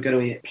never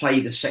going to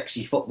play the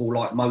sexy football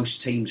like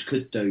most teams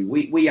could do.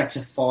 We had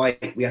to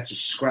fight, we had to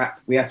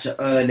scrap, we had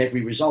to earn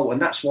every result.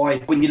 And that's why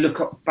when you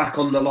look back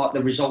on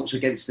the results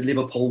against the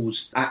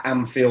Liverpools at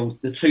Anfield,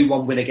 the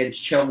 2-1 win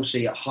against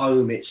Chelsea at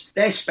home,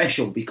 they're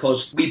special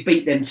because we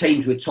beat them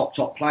teams with top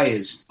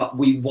players, but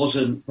we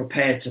wasn't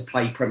prepared to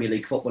play Premier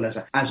League football as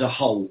a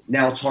whole.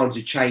 Now times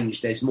have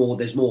changed. There's more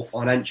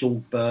financial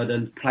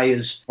burden.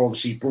 Players are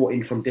obviously brought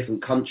in from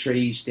different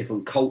countries,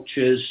 different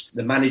cultures.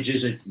 The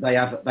managers they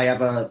have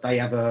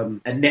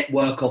a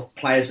network of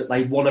players that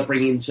they want to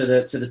bring into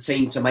the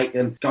team to make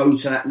them go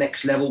to that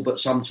next level. But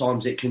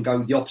sometimes it can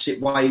go the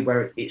opposite way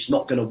where it's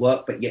not going to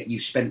work. But yet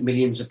you've spent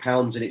millions of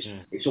pounds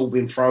and it's all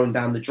been thrown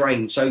down the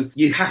drain. So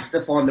you have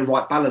to find the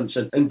right balance.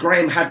 And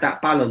Graham had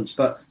that balance,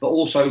 but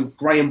also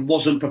Graham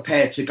wasn't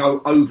prepared to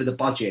go over the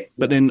budget.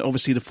 But then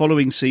obviously the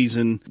following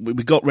season we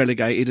got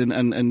relegated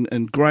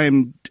and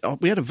Graham,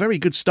 we had a very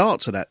good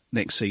start to that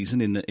next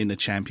season in the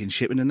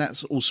Championship, and then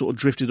that's all sort of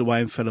drifted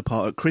away and fell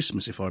apart at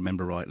Christmas, if I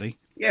remember rightly.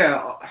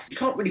 Yeah, you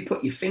can't really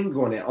put your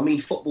finger on it. I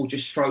mean, football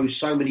just throws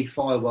so many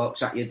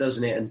fireworks at you,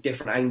 doesn't it, and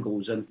different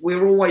angles. And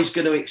we're always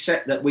going to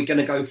accept that we're going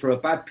to go through a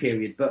bad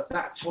period. But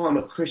that time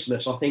at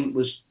Christmas, I think,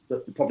 was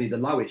probably the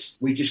lowest.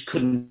 We just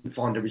couldn't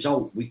find a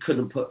result. We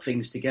couldn't put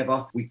things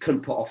together. We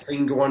couldn't put our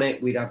finger on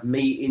it. We'd have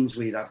meetings.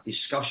 We'd have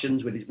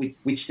discussions.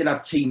 We'd still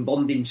have team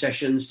bonding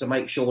sessions to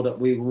make sure that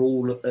we were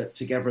all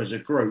together as a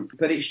group.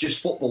 But it's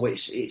just football.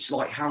 It's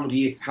like how do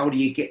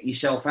you get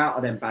yourself out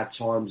of them bad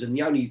times? And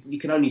you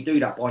can only do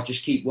that by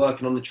just keep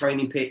working on the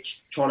training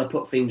pitch, trying to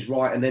put things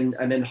right, and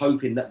then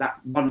hoping that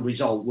one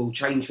result will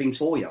change things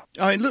for you.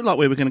 Oh, it looked like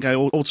we were going to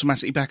go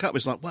automatically back up.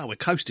 It's like, wow, we're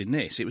coasting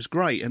this. It was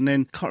great, and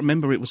then can't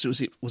remember.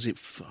 Was it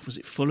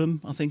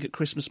Fulham? I think at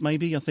Christmas,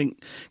 maybe. I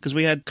think because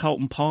we had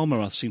Carlton Palmer.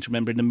 I seem to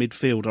remember in the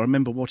midfield. I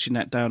remember watching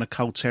that down a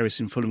cold terrace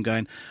in Fulham,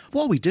 going,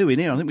 "What are we doing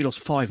here?" I think we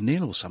lost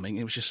 5-0 or something.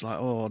 It was just like,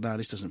 oh no,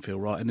 this doesn't feel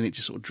right, and then it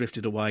just sort of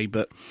drifted away.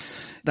 But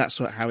that's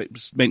how it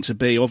was meant to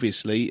be,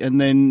 obviously. And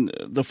then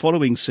the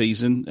following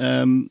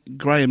season,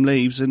 Graham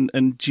leaves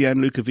and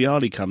Gianluca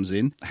Vialli comes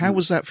in. How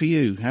was that for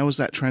you? How was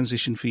that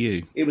transition for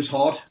you? It was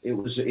hard. It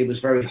was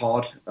very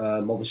hard.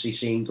 Obviously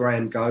seeing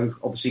Graham go,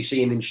 obviously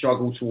seeing him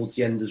struggle towards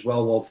the end as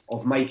well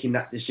of making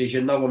that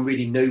decision. No one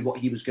really knew what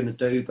he was going to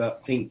do, but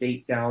I think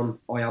deep down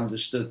I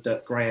understood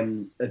that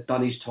Graham had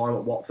done his time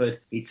at Watford.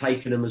 He'd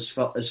taken them as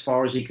far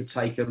as he could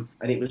take them,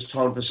 and it was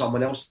time for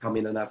someone else to come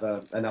in and have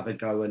a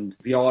go. And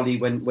Vialli,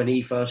 when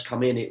he first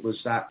come in, it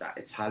was that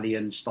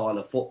Italian style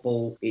of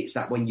football. It's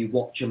that when you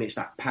watch him, it's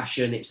that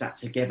passion, it's that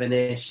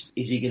togetherness.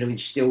 Is he going to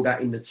instill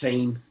that in the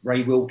team?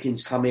 Ray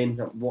Wilkins come in.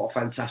 What a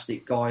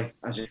fantastic guy.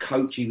 As a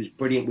coach, he was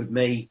brilliant with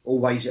me.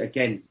 Always,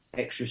 again,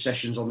 extra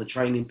sessions on the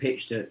training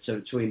pitch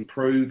to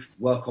improve,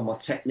 work on my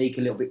technique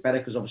a little bit better,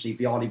 because obviously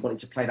Vialli wanted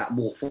to play that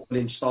more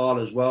footballing style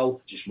as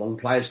well. Just wrong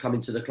players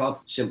coming to the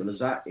club. Simple as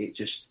that. It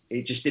just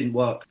didn't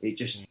work.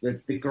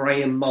 The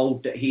Graham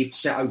mould that he had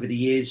set over the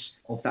years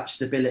of that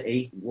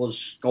stability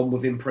was gone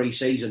within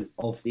pre-season,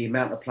 of the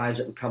amount of players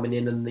that were coming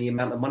in and the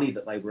amount of money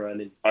that they were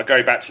earning. I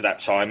go back to that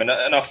time, and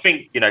I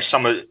think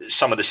some of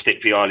the stick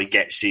Vialli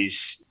gets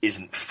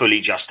isn't fully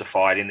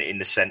justified in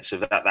the sense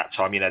of at that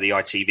time, the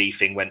ITV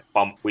thing went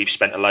bump. We've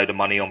spent a load of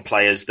money on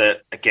players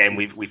that, again,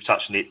 we've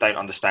touched on it, don't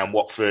understand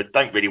Watford,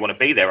 don't really want to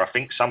be there. I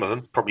think some of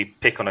them, probably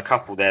pick on a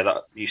couple there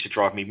that used to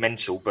drive me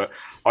mental. But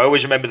I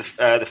always remember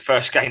the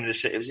first game of the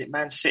city. Was it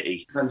Man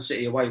City? Man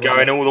City away.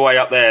 Going all the way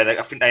up there.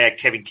 I think they had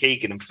Kevin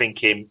Keegan and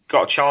thinking,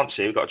 got a chance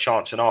here, we've got a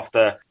chance. And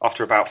after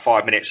about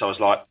 5 minutes, I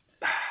was like,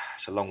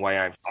 it's a long way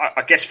home.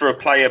 I guess for a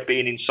player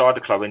being inside the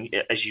club, and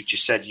as you've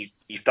just said,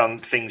 you've done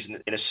things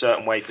in a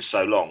certain way for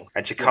so long,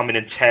 and to come in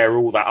and tear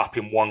all that up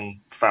in one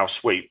foul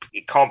sweep,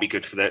 it can't be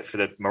good for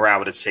the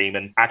morale of the team.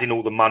 And adding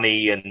all the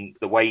money and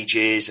the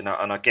wages, and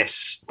I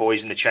guess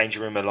boys in the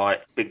changing room are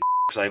like big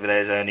over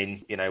there's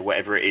earning,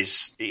 whatever it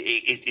is.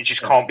 It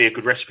just can't be a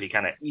good recipe,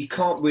 can it? You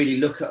can't really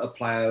look at a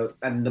player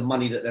and the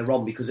money that they're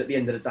on, because at the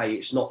end of the day,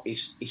 it's not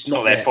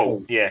their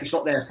fault. Yeah, it's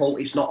not their fault.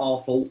 It's not our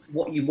fault.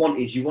 What you want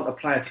is a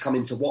player to come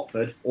into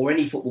Watford or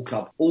any football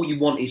club. All you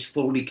want is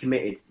fully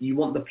committed. You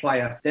want the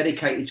player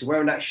dedicated to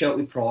wearing that shirt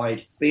with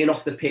pride, being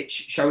off the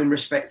pitch, showing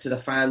respect to the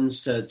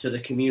fans, to the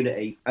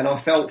community. And I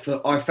felt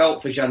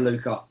for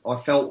Gianluca. I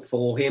felt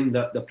for him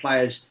that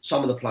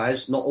some of the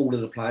players, not all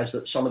of the players,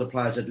 but some of the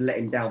players had let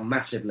him down massively.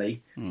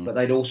 massively, but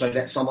they'd also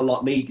let someone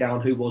like me down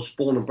who was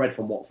born and bred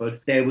from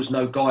Watford. There was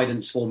no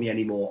guidance for me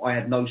anymore. I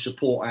had no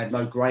support. I had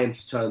no Graham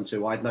to turn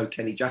to. I had no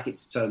Kenny Jackett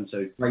to turn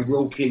to. Ray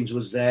Wilkins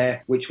was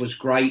there, which was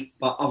great.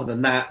 But other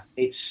than that,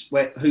 it's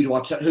who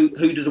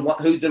do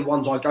the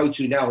ones I go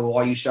to now who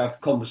I used to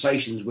have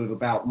conversations with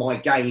about my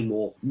game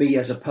or me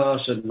as a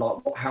person, like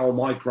how am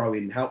I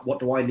growing? What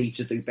do I need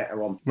to do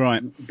better on?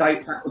 Right.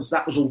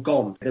 That was all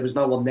gone. There was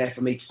no one there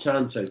for me to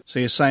turn to. So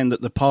you're saying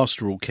that the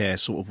pastoral care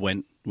sort of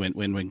went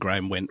when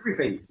Graham went?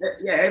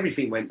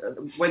 Everything went.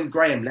 When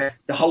Graham left,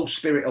 the whole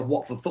spirit of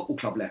Watford Football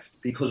Club left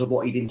because of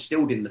what he'd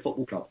instilled in the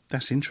football club.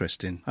 That's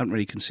interesting. I hadn't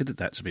really considered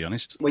that, to be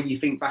honest. When you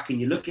think back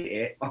and you look at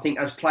it, I think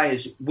as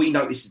players, we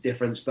notice the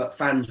difference, but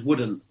fans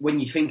wouldn't. When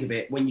you think of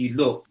it, when you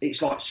look,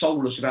 it's like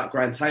soulless about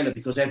Graham Taylor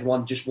because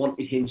everyone just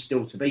wanted him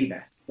still to be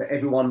there. But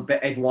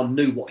everyone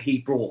knew what he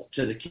brought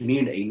to the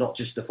community, not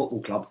just the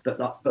football club,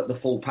 but the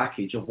full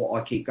package of what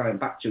I keep going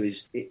back to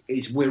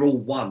is we're all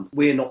one.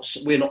 We're not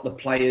the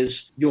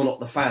players. You're not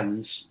the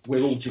fans.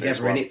 We're all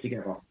together in it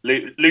together.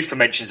 Luther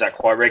mentions that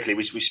quite regularly.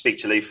 We speak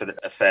to Luther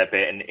a fair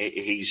bit, and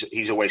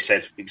he's always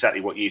said exactly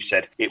what you've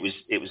said. It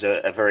was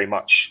a very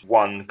much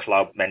one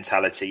club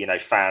mentality.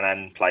 Fan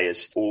and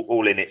players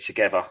all in it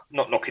together.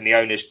 Not knocking the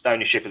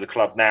ownership of the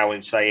club now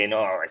and saying,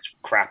 "Oh, it's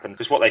crap," and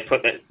because what they've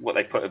put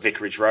at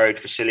Vicarage Road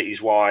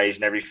facilities wise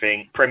and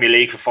everything, Premier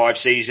League for 5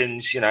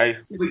 seasons.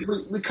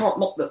 We can't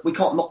knock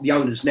the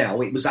owners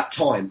now. It was that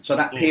time, so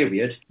that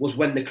period was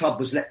when the club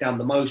was let down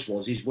the most.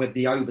 Is with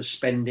the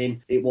overspending.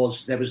 There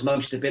was no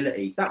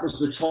stability. That was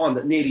the time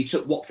that nearly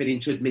took Watford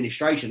into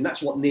administration.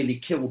 That's what nearly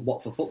killed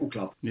Watford Football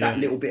Club. That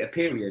little bit of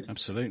period.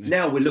 Absolutely.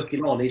 Now we're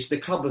looking on. Is the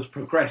club has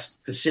progressed.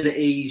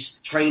 Facilities,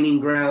 training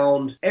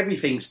ground,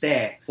 everything's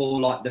there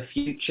for like the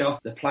future.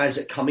 The players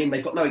that come in,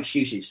 they've got no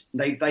excuses.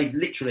 They've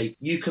literally,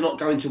 you cannot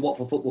go into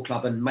Watford Football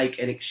Club and make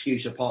an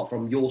excuse apart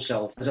from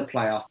yourself as a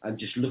player and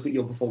just look at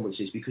your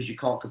performances because you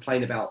can't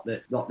complain about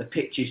the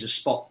pitches, the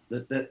spot,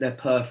 that they're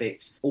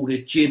perfect, all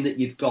the gym that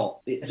you've got.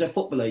 As a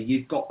footballer,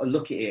 you've got to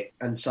look at it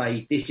and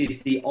say, this is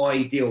the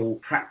ideal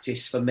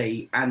practice for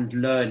me and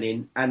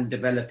learning and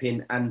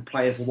developing and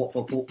playing for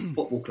Watford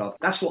Football Club.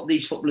 That's what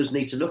these footballers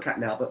need to look at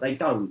now, but they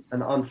don't.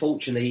 And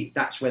unfortunately,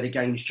 that's where the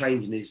game's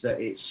changing, is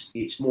that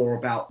it's more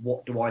about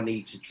what do I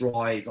need to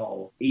drive?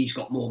 Oh, he's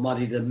got more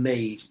money than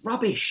me.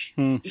 Rubbish.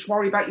 Just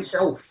worry about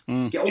yourself.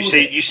 Get on with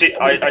it.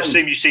 I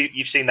assume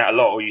you've seen that a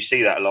lot, or you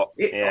see that a lot.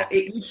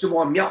 It used to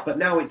wind me up, but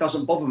now it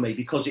doesn't bother me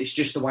because it's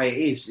just the way it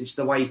is. It's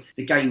the way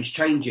the game's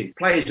changing.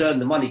 Players earn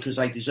the money because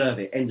they deserve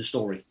it. End of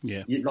story.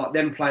 Yeah. Like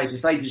them players,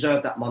 if they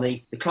deserve that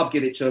money, the club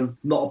give it to them,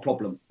 not a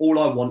problem. All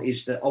I want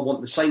is that I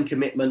want the same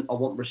commitment. I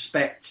want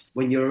respect.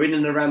 When you're in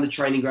and around the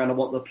training ground, I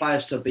want the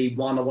players to be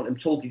one. I want them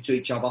talking to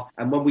each other.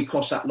 And when we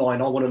cross that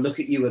line, I want to look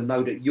at you and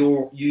know that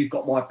you've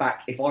got my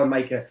back. If I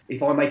make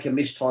a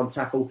mistimed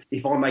tackle,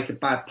 if I make a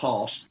bad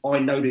pass, I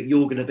know that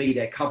you're going to be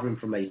there covering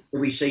for me.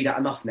 We see that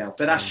enough now.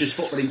 But that's just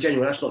football in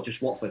general. That's not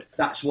just Watford.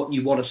 That's what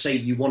you want to see.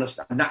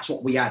 And that's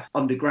what we had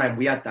underground.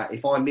 We had that.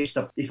 If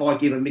I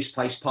give a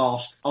misplaced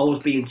pass, I was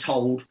being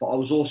told, but I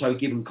was also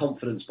given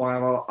confidence by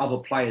our other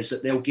players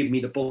that they'll give me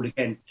the ball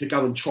again to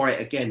go and try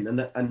it again.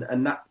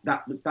 And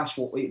that's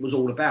what it was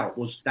all about,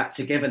 was that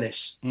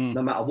togetherness,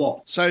 no matter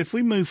what. So if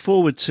we move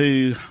forward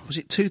to, was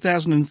it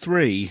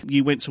 2003?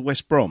 You went to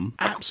West Brom.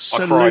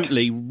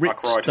 Absolutely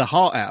ripped the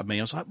heart out of me.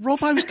 I was like,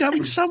 Robbo's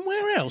going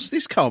somewhere else.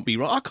 This can't be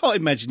right. I can't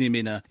imagine him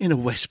in a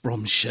West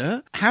Brom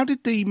shirt. How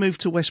did the move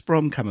to West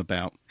Brom come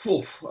about?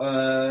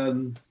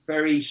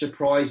 Very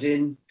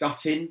surprising,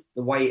 gutting.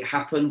 The way it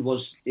happened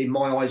was, in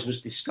my eyes,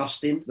 was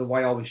disgusting. The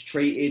way I was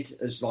treated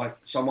as like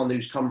someone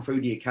who's come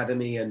through the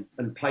academy and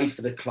played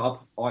for the club.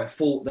 I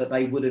thought that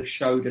they would have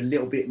showed a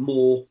little bit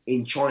more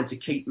in trying to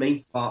keep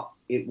me, but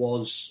it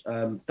was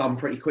done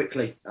pretty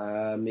quickly.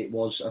 It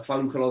was a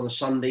phone call on a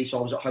Sunday, so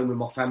I was at home with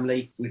my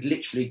family. We'd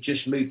literally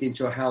just moved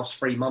into a house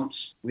 3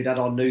 months. We'd had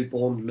our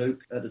newborn,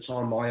 Luke, at the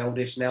time, my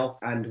oldest now,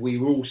 and we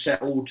were all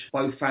settled,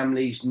 both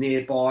families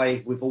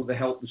nearby, with all the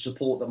help and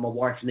support that my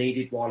wife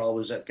needed while I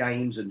was at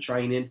games and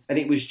training. And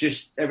it was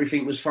just,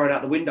 everything was thrown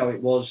out the window.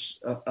 It was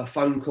a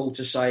phone call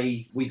to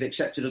say, we've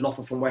accepted an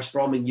offer from West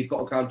Brom and you've got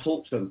to go and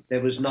talk to them. There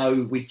was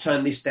no, we've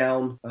turned this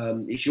down,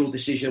 it's your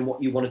decision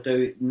what you want to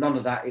do. None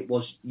of that. It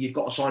was, you've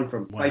got to sign for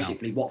them. Wow.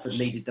 Basically, Watford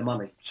needed the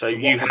money. So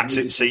you had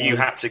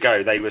to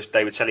go. They were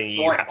telling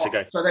you had to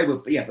go. So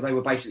they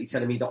were basically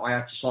telling me that I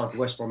had to sign for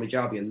West Bromwich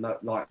Albion.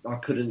 Like I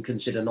couldn't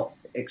consider not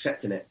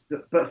accepting it.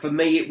 But for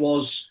me, it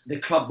was, the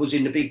club was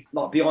in the big,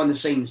 like behind the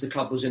scenes, the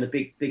club was in a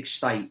big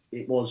state.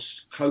 It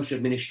was close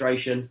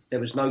administration. There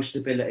was no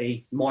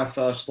stability. My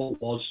first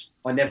thought was,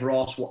 I never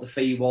asked what the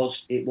fee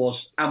was. It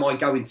was, am I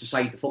going to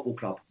save the football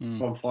club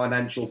from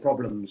financial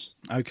problems?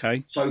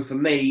 Okay. So for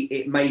me,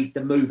 it made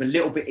the move a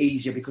little bit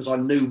easier because I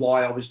knew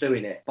why I was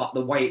doing it. But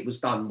the way it was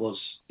done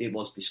was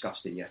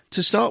disgusting, yeah.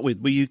 To start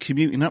with, were you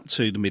commuting up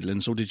to the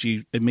Midlands or did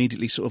you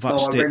immediately sort of up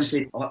sticks?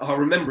 I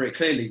remember it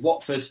clearly.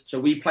 Watford, so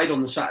we played on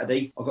on the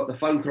Saturday. I got the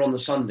phone call on the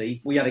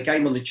Sunday. We had a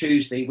game on the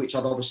Tuesday, which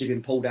I'd obviously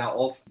been pulled out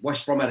of.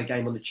 West Brom had a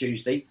game on the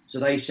Tuesday. So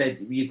they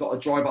said, you've got to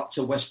drive up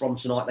to West Brom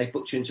tonight. They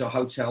booked you into a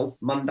hotel.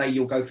 Monday,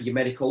 you'll go for your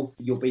medical.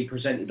 You'll be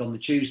presented on the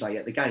Tuesday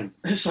at the game.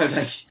 So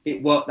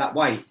it worked that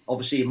way.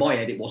 Obviously, in my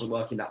head, it wasn't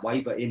working that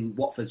way, but in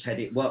Watford's head,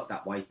 it worked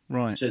that way.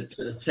 Right. To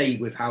the T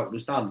with how it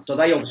was done. So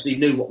they obviously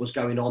knew what was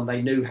going on.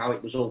 They knew how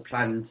it was all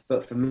planned.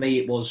 But for me,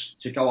 it was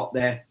to go up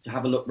there, to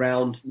have a look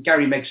round.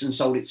 Gary Megson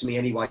sold it to me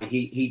anyway.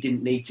 He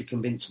didn't need to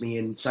convince me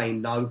in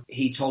saying no.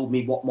 He told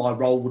me what my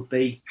role would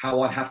be,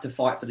 how I'd have to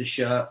fight for the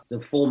shirt, the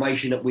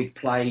formation that we'd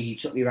play. He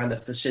took me around the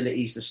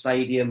facilities, the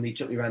stadium. He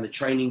took me around the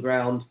training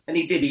ground. And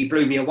he did. He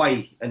blew me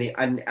away. And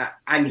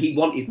he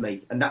wanted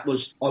me. And that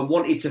was, I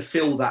wanted to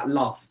feel that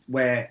love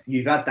where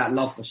you've had that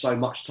love for so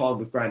much time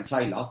with Graham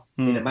Taylor,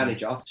 being a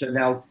manager, to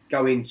now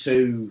going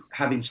to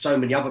having so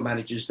many other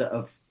managers that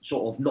have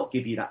sort of not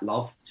give you that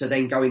love, to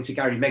then go into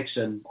Gary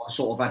Megson. I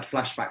sort of had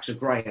flashbacks of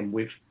Graham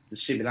with the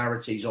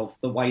similarities of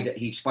the way that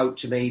he spoke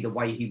to me, the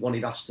way he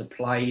wanted us to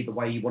play, the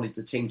way he wanted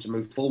the team to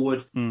move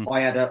forward.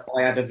 I had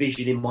a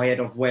vision in my head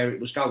of where it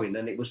was going,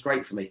 and it was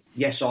great for me.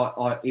 Yes,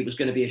 it was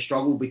going to be a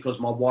struggle because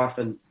my wife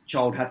and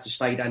child had to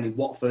stay down in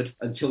Watford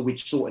until we'd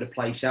sorted a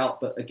place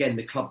out. But again,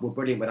 the club were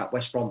brilliant with that.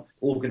 West Brom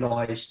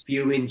organised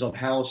viewings of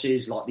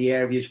houses, like the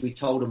areas we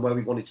told them where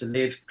we wanted to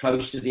live,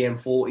 close to the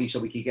M40, so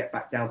we could get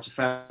back down to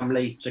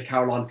family, so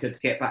Caroline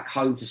could get back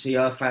home to see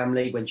her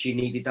family when she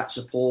needed that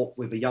support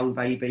with a young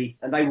baby.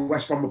 And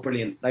West Brom were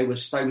brilliant. They were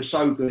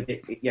so good.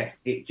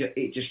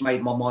 It just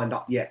made my mind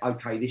up. Yeah,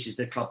 okay, this is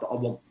the club that I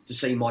want to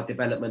see my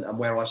development and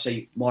where I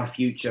see my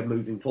future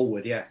moving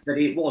forward. Yeah, but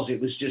it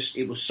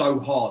was so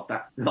hard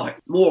that, like,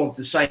 more of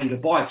the saying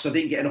goodbye, because I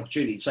didn't get an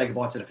opportunity to say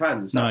goodbye to the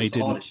fans. That was the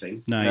hardest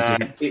thing. No, you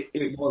didn't.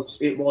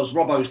 It was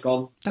Robbo's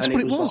gone. That's and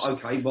what it was.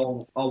 Like, okay,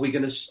 well, are we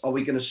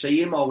gonna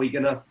see him? Are we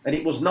gonna? And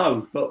it was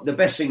no. But the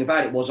best thing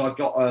about it was I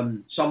got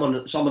someone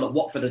at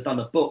Watford had done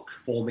a book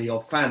for me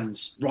of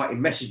fans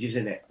writing messages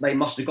in it. They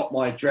must have got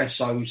my address,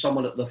 so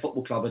someone at the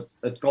football club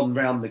had gone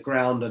round the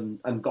ground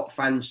and got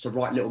fans to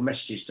write little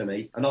messages to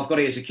me. And I've got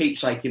it as a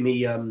keepsake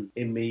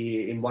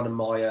in one of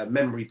my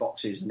memory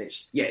boxes, and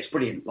it's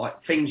brilliant.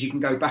 Like, things you can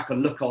go back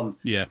and look on.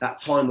 Yeah. That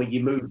time when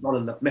you moved on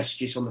and the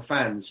messages from the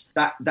fans,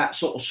 that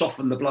sort of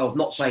softened the blow of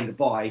not saying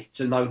goodbye,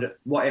 to know that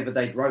whatever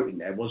they'd wrote in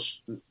there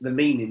was the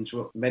meaning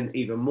to it, meant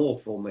even more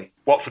for me.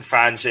 Watford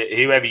fans,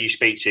 whoever you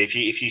speak to, if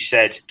you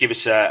said give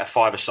us a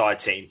five-a-side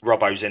team,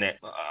 Robbo's in it,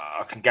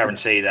 I can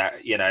guarantee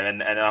that, you know,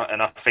 and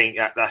I think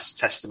that's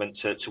testament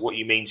to what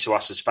you mean to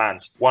us as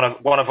fans. One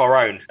of our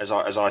own, as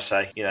I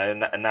say, you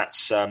know, and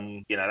that's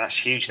that's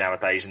huge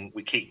nowadays, and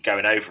we keep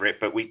going over it,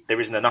 but there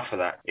isn't enough of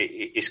that.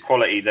 It's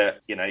quality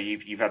that, you know,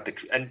 you've had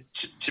and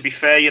to be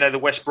fair, you know, the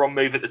West Brom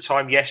move at the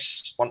time,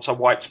 yes, once I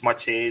wiped my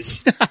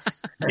tears.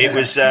 It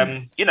was,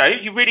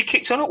 you really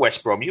kicked on at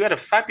West Brom. You had a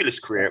fabulous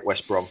career at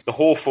West Brom. The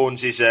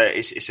Hawthorns is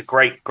a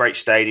great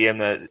stadium.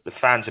 The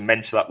fans are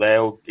mental up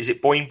there. Is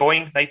it boing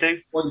boing they do?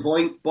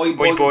 Boing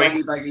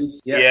boing.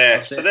 Baggies.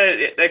 Yeah. So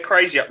they're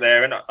crazy up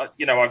there. And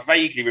I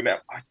vaguely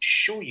remember. I'm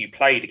sure you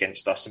played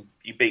against us and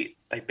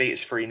they beat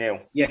us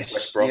 3-0. Yes,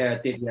 West Brom. Yeah,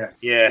 did.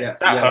 Yeah.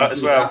 That hurt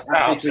as well.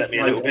 That upset me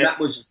a little bit. That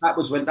was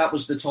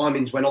the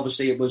timings when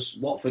obviously it was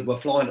Watford were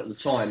flying at the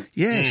time.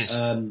 Yes.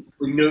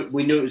 We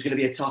knew it was going to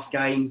be a tough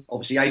game.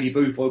 Obviously, Adi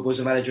Buford was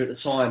the manager at the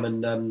time,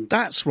 and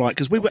that's right,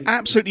 because we were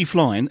absolutely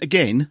flying,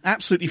 going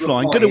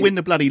to win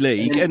the bloody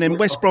league, and then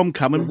West Brom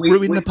come and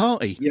ruin the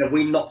party. Yeah,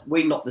 we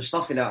knocked the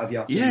stuffing out of you.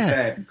 To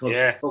be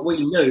fair, but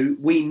we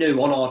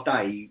knew on our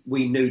day,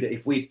 we knew that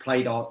if we'd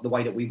played the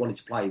way that we wanted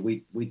to play,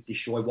 we'd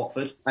destroy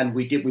Watford, and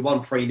we did. We won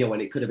 3-0,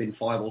 and it could have been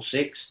 5 or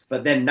 6.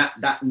 But then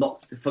that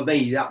knocked, for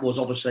me, that was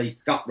obviously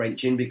gut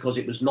wrenching, because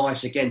it was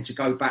nice again to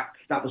go back.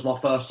 That was my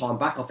first time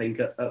back, I think,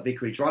 at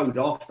Vicarage Road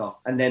after,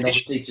 and then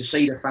obviously to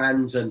see the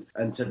fans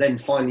and to then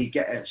finally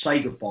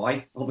say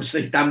goodbye,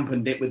 obviously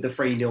dampened it with the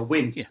 3-0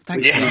 win. Yeah,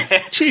 thanks.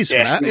 Cheers for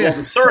that.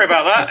 Yeah. Sorry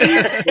about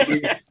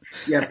that.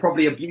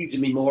 Probably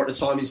abusing me more at the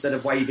time instead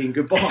of waving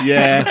goodbye.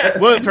 Yeah,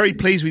 weren't very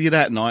pleased with you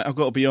that night, I've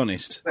got to be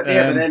honest. But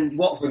then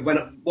Watford went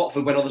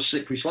on a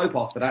slippery slope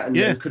after that, and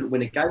then couldn't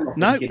win a game.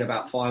 I think in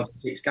about 5 or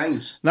 6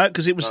 games. No,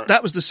 because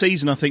that was the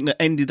season, I think,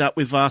 that ended up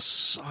with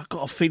us. I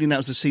got a feeling that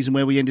was the season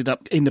where we ended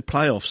up in the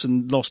playoffs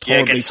and lost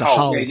horribly to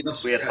Hull.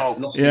 We had Hull.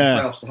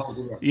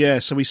 Yeah,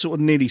 so we sort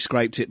of nearly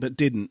scraped it, but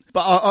didn't.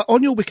 But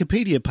on your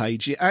Wikipedia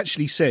page, it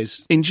actually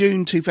says in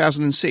June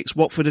 2006,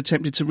 Watford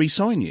attempted to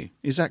re-sign you.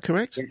 Is that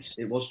correct? Yes,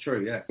 it was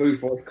true. Yeah,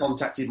 Buford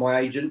contacted my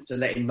agent to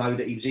let him know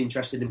that he was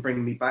interested in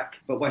bringing me back,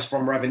 but West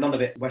Brom were having none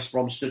of it. West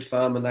Brom stood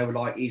firm, and they were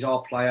like, "He's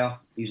our player.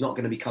 He's not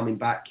going to be coming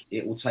back.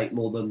 It will take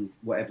more than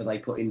whatever they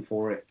put in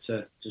for it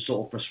to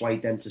sort of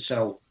persuade them to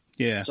sell."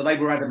 Yeah. So they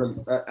were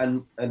adamant,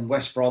 and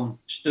West Brom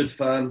stood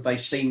firm. They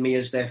seen me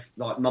as their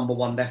number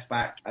one left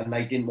back, and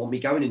they didn't want me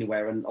going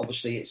anywhere. And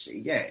obviously,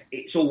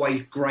 it's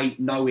always great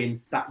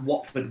knowing that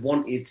Watford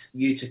wanted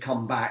you to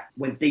come back.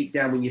 When deep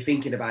down, when you're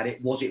thinking about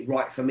it, was it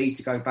right for me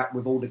to go back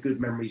with all the good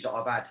memories that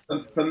I've had?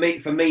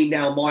 For me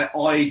now, my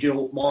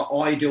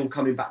ideal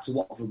coming back to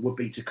Watford would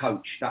be to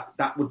coach.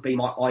 That would be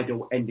my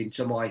ideal ending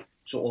to my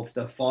sort of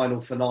the final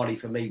finale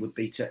for me would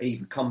be to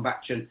either come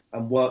back to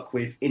and work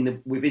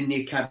within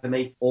the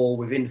academy or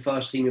within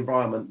first team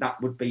environment. That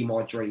would be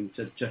my dream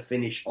to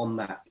finish on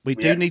that. We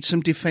do need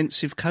some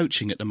defensive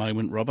coaching at the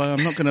moment, Robbo.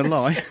 I'm not going to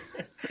lie.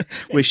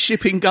 We're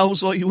shipping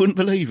goals like you wouldn't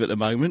believe at the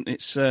moment.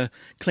 It's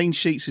clean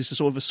sheets is a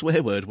sort of a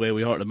swear word where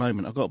we are at the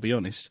moment. I've got to be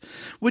honest.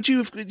 Would you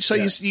have? So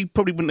you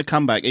probably wouldn't have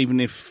come back, even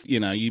if you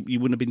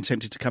wouldn't have been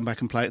tempted to come back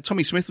and play.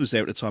 Tommy Smith was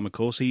there at the time, of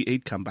course.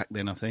 He'd come back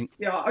then, I think.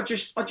 Yeah, I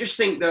just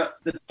think that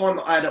the time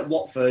that I had at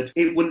Watford,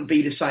 it wouldn't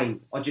be the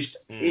same.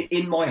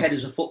 In my head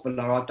as a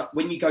footballer,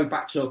 when you go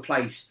back to a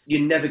place,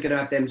 you're never going to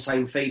have them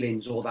same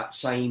feelings or that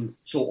same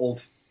sort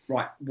of.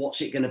 Right,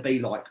 what's it going to be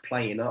like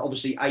playing?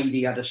 Obviously, AD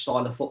had a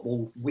style of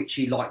football which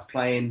he liked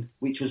playing,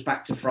 which was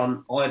back to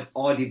front. I'd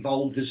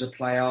evolved as a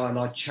player and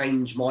I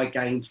changed my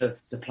game to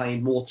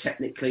playing more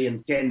technically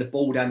and getting the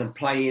ball down and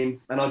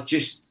playing. And I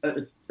just,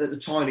 at the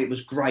time, it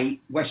was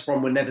great. West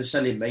Brom were never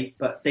selling me,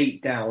 but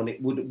deep down,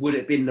 it would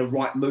have been the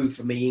right move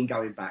for me in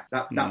going back.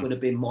 That would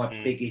have been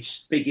my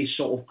biggest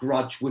sort of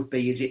grudge. Would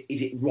be is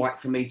it right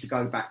for me to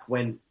go back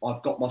when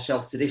I've got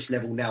myself to this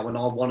level now and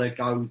I want to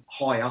go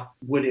higher?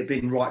 Would it have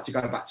been right to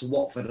go back to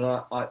Watford? And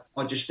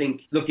I just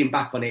think looking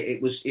back on it,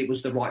 it was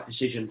the right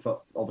decision. For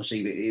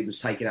obviously it was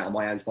taken out of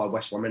my hands by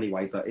West Brom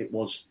anyway, but it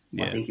was.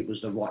 Yeah. I think it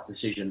was the right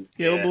decision.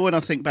 Yeah, well, when I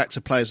think back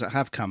to players that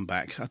have come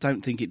back, I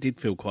don't think it did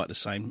feel quite the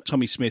same.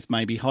 Tommy Smith,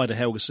 maybe. Hyder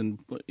Helgeson,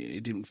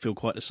 it didn't feel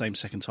quite the same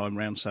second time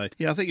round. So,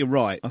 yeah, I think you're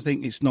right. I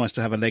think it's nice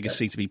to have a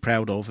legacy to be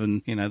proud of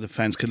and, the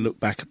fans can look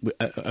back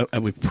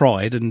with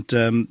pride. And,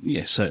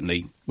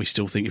 certainly we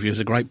still think of you as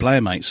a great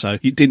player, mate. So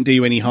it didn't do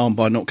you any harm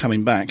by not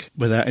coming back,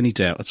 without any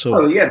doubt at all.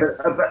 Oh, yeah,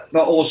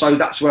 but also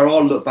that's where I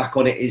look back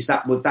on it is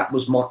that was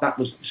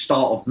the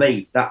start of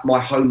me, that my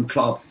home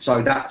club.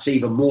 So that's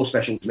even more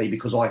special to me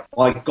because I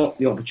got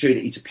the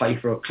opportunity to play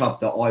for a club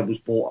that I was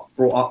brought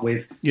up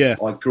with. Yeah.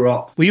 I grew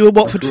up. Were you a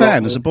Watford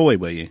fan as a boy,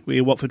 were you? Were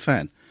you a Watford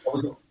fan?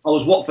 I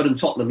was Watford and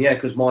Tottenham, yeah,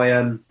 because my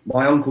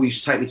uncle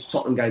used to take me to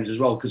Tottenham games as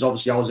well. Because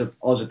obviously I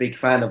was a big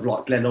fan of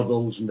like Glenn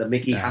Hoddles and the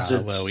Mickey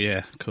Hazards. Well, yeah,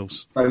 of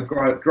course. So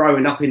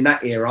growing up in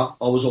that era,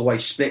 I was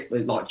always split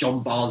with like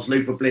John Barnes,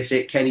 Luther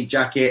Blissett, Kenny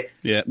Jackett,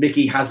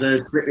 Mickey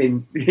Hazard,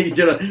 Gripping.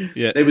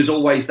 There was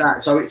always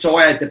that. So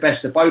I had the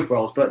best of both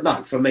worlds. But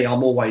no, for me,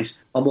 I'm always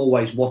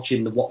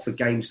watching the Watford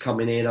games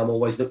coming in. I'm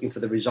always looking for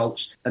the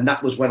results, and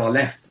that was when I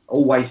left.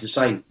 Always the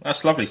same.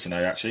 That's lovely to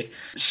know, actually.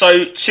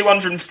 So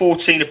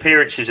 214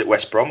 appearances at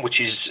West Brom,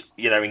 which is,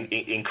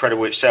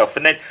 incredible itself.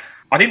 And then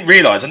I didn't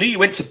realise, I knew you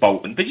went to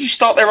Bolton, but did you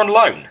start there on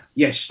loan?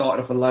 Yes,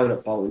 started off on loan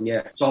at Bolton,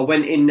 yeah. So I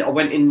went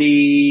in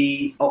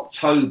the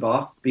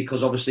October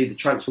because obviously the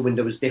transfer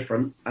window was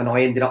different and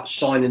I ended up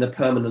signing a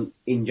permanent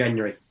in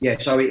January. Yeah,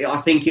 so I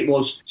think it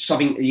was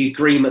something, the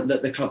agreement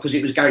that the club, because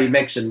it was Gary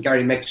Megson.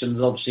 Gary Megson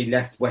had obviously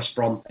left West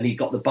Brom and he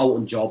got the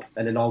Bolton job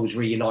and then I was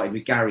reunited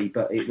with Gary,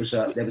 but it was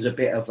there was a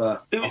bit of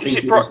a... Who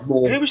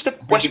was the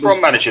West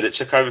Brom manager that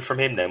took over from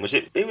him then?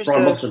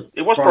 Brian Robson.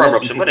 It was Brian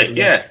Robson, wasn't it?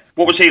 Yeah.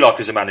 What was he like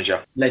as a manager?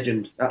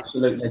 Legend,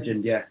 absolute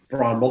legend, yeah.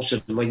 Brian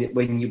Robson,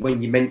 when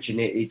you mention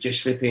it, it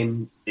just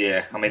flipping...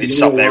 Yeah, I mean,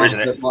 it's up there, isn't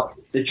it? Like,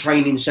 the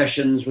training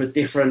sessions were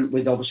different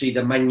with obviously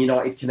the Man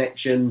United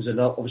connections and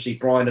obviously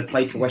Brian had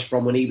played for West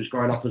Brom when he was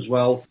growing up as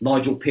well.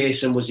 Nigel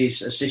Pearson was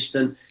his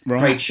assistant. Right.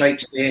 Craig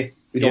Shakespeare.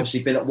 We'd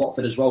obviously been at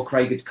Watford as well.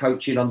 Craig had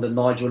coaching under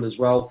Nigel as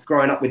well.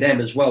 Growing up with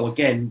them as well,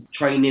 again,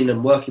 training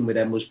and working with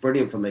them was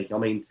brilliant for me. I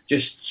mean,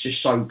 just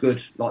so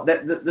good. Like they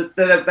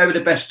were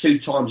the best 2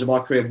 times of my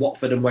career,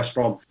 Watford and West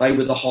Brom. They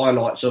were the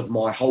highlights of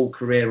my whole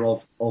career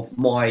of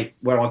my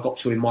where I got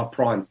to in my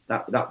prime.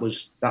 That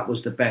was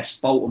the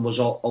best. Bolton was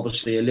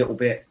obviously a little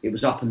bit. It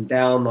was up and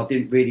down. I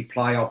didn't really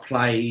play. I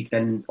played.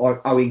 Then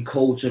Owen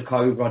Cole took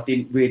over. I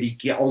didn't really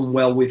get on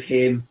well with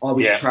him. I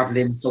was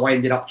travelling, so I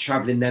ended up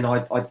travelling. Then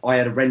I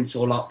had a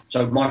rental up.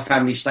 So my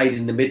family stayed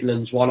in the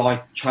Midlands while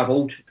I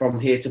travelled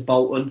from here to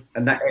Bolton,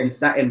 and that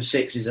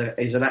M6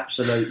 is an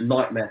absolute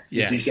nightmare.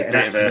 Yeah, you get an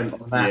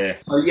accident on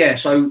that.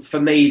 So for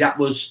me that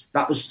was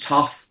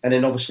tough. And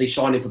then obviously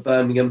signing for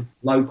Birmingham,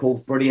 local,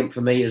 brilliant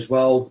for me as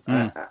well.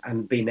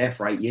 And being there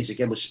for 8 years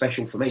again was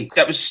special for me.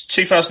 That was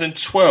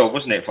 2012,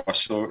 wasn't it? If I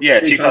saw,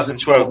 2012.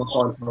 I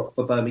signed for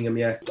Birmingham,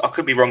 yeah. I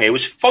could be wrong here.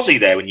 Was Fozzie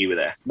there when you were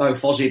there? No,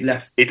 Fozzie had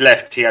left. He'd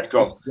left. He had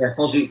gone. Yeah,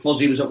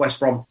 Fozzie was at West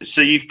Brom. So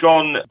you've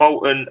gone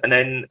Bolton, and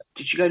then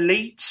did you go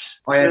Leeds?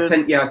 I had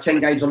 10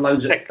 games on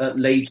loans at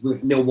Leeds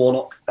with Neil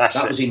Warnock. That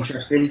was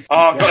interesting.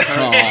 Oh,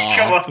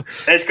 come on!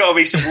 There's got to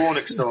be some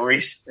Warnock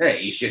stories. Yeah,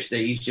 he's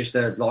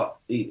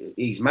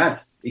mad.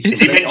 Is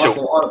he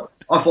mental?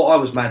 I thought I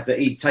was mad, but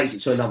he takes it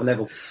to another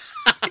level.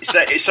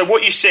 So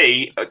what you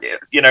see,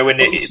 when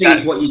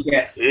is what you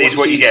get. It is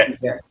what you get.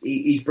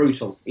 He's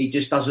brutal. He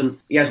just doesn't.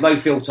 He has no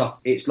filter.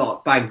 It's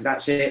like bang.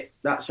 That's it.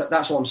 That's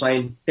what I'm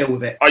saying. Deal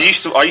with it. I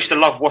used to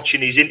love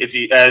watching his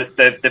interview,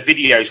 the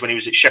videos when he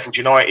was at Sheffield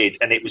United,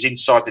 and it was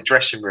inside the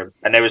dressing room,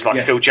 and there was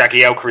Phil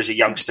Jagielka as a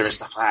youngster and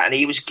stuff like that, and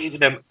he was giving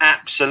them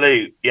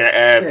absolute,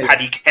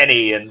 Paddy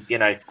Kenny and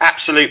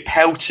absolute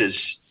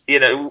pelters.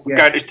 Going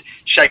to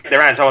shake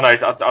their hands. Oh no, I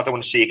don't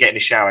want to see you get in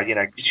the shower.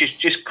 It's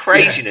just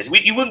craziness.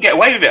 Yeah. You wouldn't get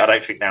away with it, I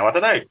don't think now. I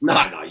don't know.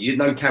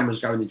 No, cameras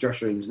go in the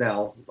dressing rooms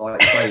now.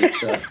 Like I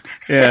say,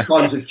 it's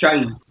times have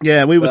changed.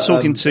 Yeah, we were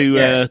talking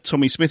to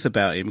Tommy Smith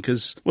about him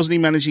because wasn't he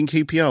managing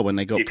QPR when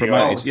they got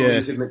promoted? He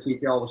was at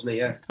QPR, wasn't he?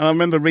 Yeah. And I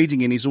remember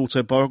reading in his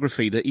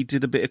autobiography that he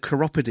did a bit of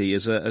chiropody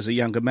as a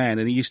younger man,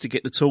 and he used to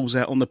get the tools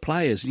out on the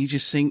players. And you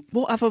just think,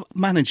 what other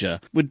manager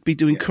would be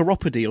doing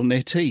chiropody on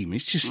their team?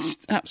 It's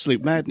just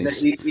absolute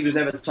madness. He was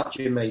never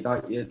touching me,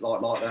 don't you? Like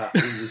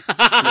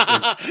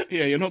that.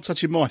 Yeah, you're not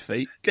touching my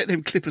feet. Get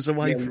them clippers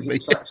away from me.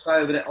 Stay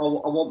over there. I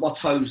want my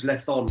toes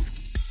left on.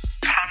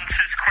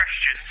 Punters'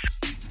 questions.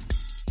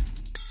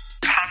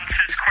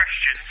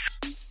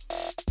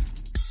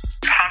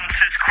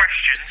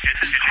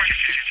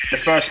 The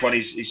first one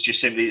is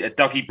just simply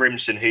Dougie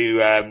Brimson, who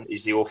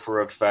is the author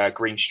of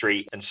Green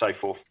Street and so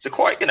forth. So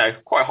quite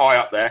high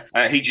up there.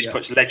 He just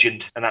puts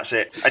legend, and that's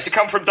it. And to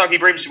come from Dougie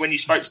Brimson, when you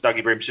spoke to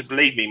Dougie Brimson,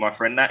 believe me, my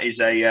friend, that is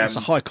that's a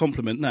high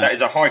compliment. That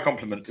is a high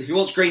compliment. If you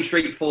want Green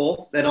Street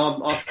 4, then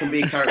I can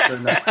be a character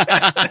in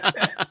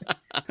that.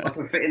 I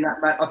can fit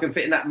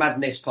in that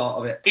madness part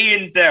of it.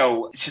 Ian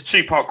Dell, it's a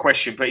two-part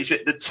question, but is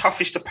it the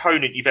toughest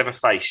opponent you've ever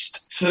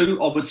faced?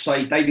 Two, I would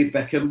say David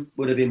Beckham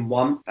would have been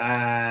one,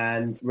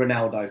 and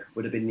Ronaldo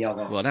would have been the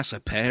other. Well, that's a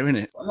pair, isn't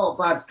it? Not a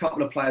bad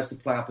couple of players to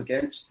play up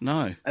against.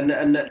 No.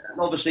 And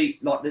obviously,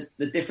 like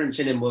the difference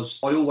in him was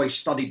I always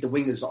studied the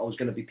wingers that I was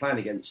going to be playing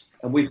against.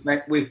 And with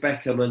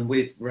Beckham and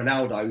with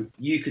Ronaldo,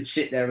 you could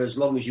sit there as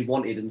long as you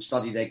wanted and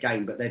study their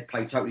game, but they'd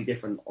play totally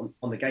different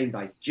on the game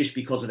day, just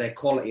because of their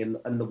quality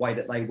and the way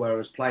that they were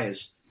as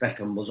players.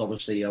 Beckham was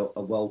obviously a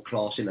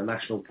world-class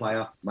international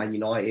player, Man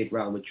United,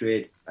 Real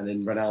Madrid, and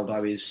then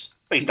Ronaldo is...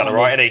 He's done all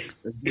right, hasn't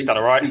he? He's done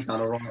all right. He's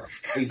done all right.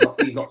 He's got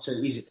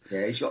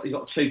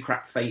two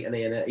crap feet, and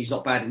he's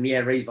not bad in the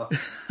air either.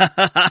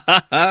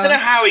 I don't know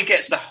how he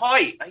gets the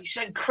height. He's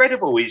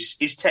incredible, his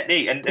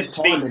technique. And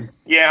to be...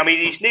 Yeah, I mean,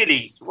 he's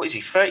nearly... What is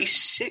he,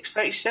 36,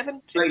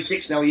 37?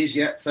 36 now he is,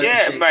 yeah. 36,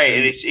 yeah,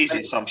 mate, he's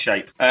in some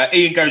shape.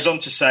 Ian goes on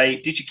to say,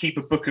 did you keep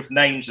a book of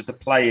names of the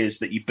players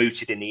that you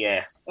booted in the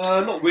air?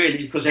 Not really,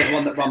 because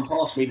everyone that ran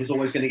past me was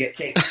always going to get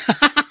kicked.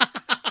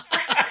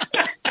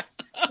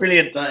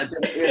 Brilliant.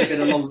 It's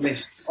been a long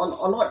list. I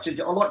like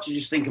to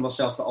just think of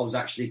myself that I was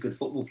actually a good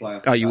football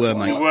player. Oh, you were,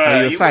 mate. You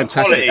were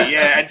fantastic. Quality,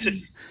 yeah.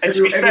 And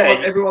to be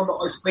fair, everyone that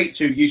I speak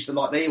to used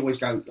to they always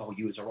go, "Oh,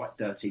 you was a right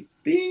dirty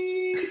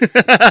beep."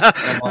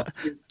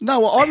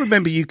 No, I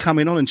remember you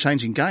coming on and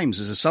changing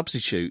games as a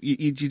substitute.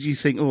 You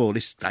think, oh,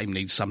 this game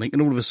needs something,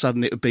 and all of a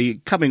sudden it would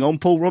be coming on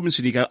Paul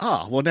Robinson. You go,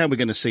 well, now we're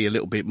going to see a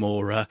little bit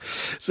more,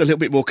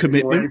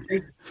 commitment.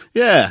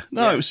 Yeah,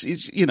 no, it was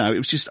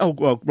just, oh,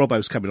 well,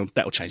 Robbo's coming on.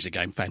 That'll change the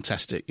game.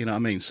 Fantastic. You know what I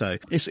mean? So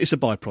it's a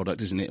byproduct,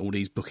 isn't it? All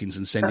these bookings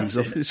and sendings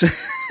off.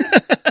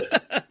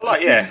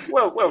 Yeah,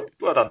 well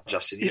done,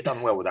 Justin. You've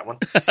done well with that one.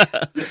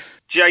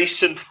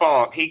 Jason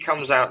Fark, he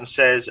comes out and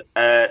says,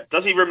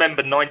 does he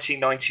remember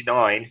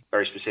 1999,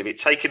 very specific,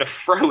 taking a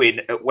throw-in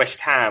at West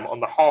Ham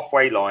on the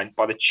halfway line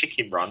by the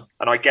chicken run,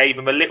 and I gave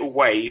him a little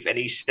wave, and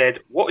he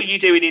said, what are you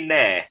doing in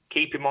there?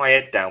 Keeping my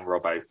head down,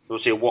 Robbo.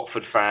 Obviously a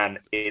Watford fan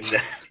in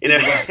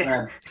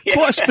a...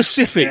 Quite a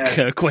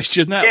specific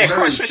question, that. Yeah,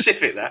 quite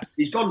specific, that.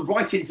 He's gone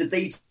right into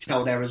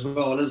detail there as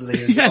well, hasn't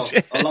he? Yes.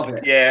 I love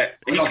it. Yeah,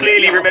 he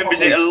clearly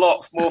remembers it a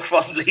lot more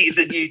fondly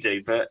than you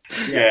do, but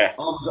yeah.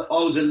 I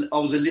was a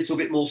little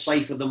bit more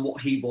safer than what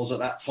he was at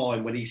that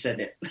time when he said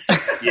it.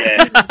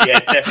 yeah,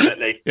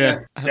 definitely.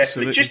 Yeah,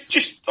 definitely.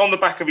 Just on the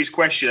back of his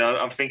question,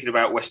 I'm thinking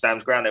about West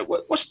Ham's ground there.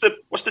 What's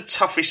the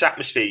toughest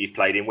atmosphere you've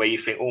played in where you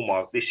think, oh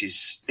my, this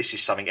is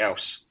something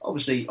else?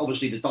 Obviously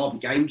the derby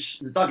games.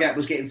 The dugout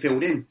was getting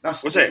filled in.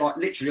 Was it? Like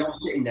literally, I was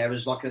sitting there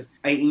as like an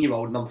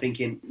 18-year-old, and I'm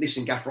thinking,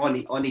 listen, Gaffer,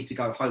 I need to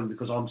go home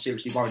because I'm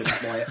seriously worried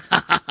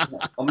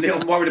about I'm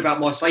worried about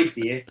my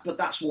safety here. But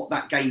that's what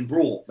that game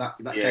brought. That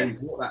game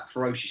brought that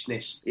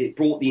ferociousness. It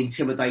brought the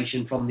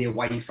intimidation from the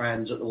away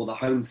fans or the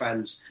home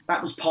fans.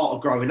 That was part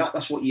of growing up.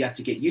 That's what you had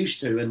to get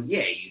used to. And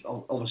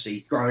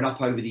obviously growing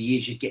up over the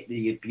years, you get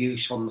the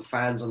abuse from the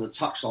fans on the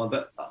touchline.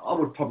 But I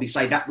would probably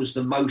say that was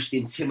the most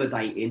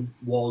intimidating,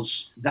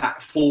 was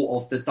that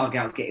thought of the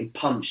dugout getting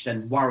punched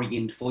and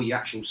worrying for your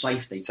actual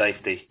safety.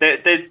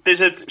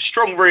 There's a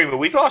strong rumour.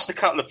 We've asked a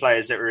couple of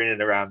players that were in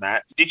and around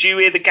that. Did you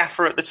hear the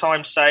gaffer at the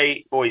time say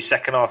say, boys,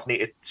 second half need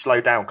to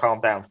slow down, calm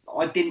down?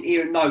 I didn't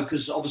hear it, no,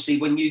 because obviously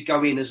when you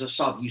go in as a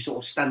sub, you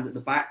sort of stand at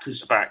the back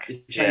because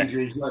the change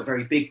room is not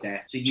very big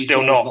there. So you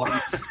still not.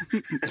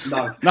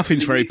 No,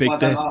 nothing's very big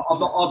there. I've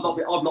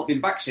not been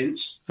back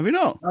since. Have you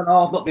not?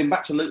 No, I've not been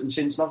back to Luton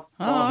since. No,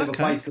 I've never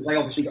okay. played because they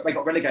obviously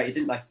got relegated,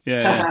 didn't they?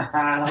 Yeah.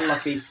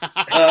 Unlucky.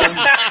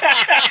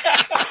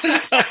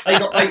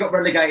 They got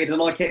relegated,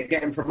 and I kept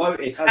getting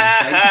promoted.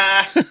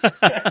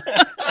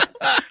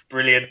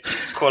 Brilliant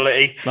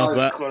quality. Love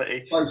that.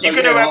 Quality. So, you're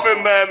going to have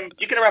them.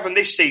 You're going to have them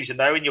this season,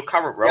 though, in your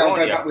current role. Yeah, I'll aren't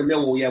go you? back with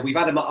Millwall. Yeah, we've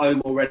had them at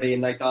home already,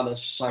 and they've done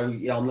us. So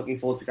yeah, I'm looking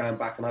forward to going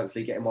back and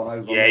hopefully getting one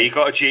over. Yeah, you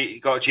got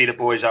to G the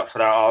boys up for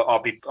that.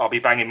 I'll be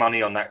banging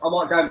money on that. I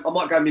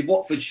might go in my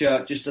Watford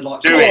shirt just to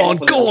like. Go on,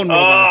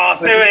 Oh,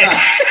 do it.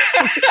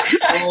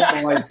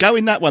 Oh my! Go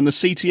in that one, the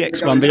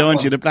CTX one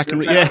behind you, the black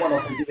and yeah.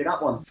 That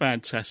one.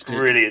 Fantastic.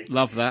 Brilliant.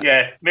 Love that.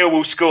 Yeah,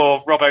 Millwall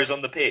score. Robbo's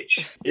on the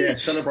pitch. Yeah,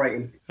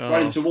 celebrating,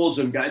 running towards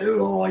them, going,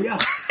 "Oh yeah."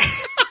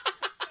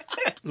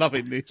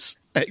 Loving this.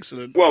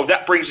 Excellent. Well,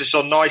 that brings us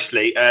on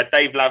nicely.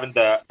 Dave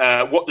Lavender,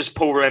 what does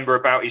Paul remember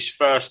about his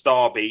first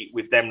derby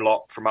with them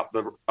lot from up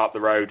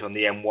the road on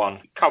the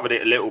M1? We covered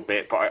it a little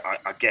bit, but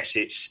I guess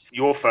it's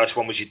your first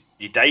one was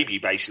your debut,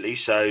 basically.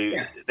 So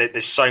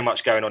there's so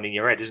much going on in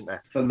your head, isn't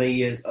there? For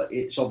me,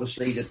 it's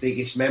obviously the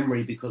biggest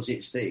memory because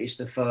it's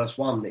the first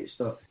one. It's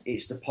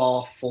the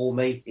path for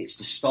me. It's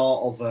the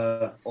start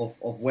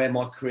of where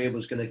my career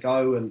was going to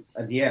go, and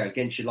yeah,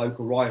 against your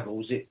local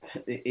rivals,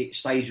 it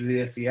stays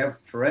with you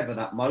forever.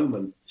 That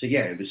moment. So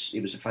yeah, it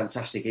was a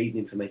fantastic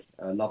evening for me.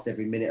 Loved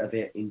every minute of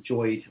it.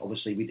 Enjoyed.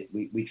 Obviously,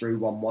 we drew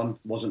 1-1.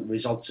 Wasn't the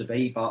result to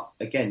be, but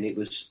again, it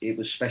was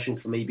special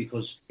for me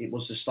because it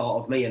was the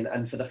start of me,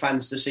 and for the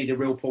fans to see the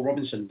real Paul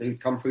Robinson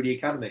who'd come through the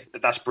academy.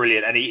 That's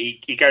brilliant. And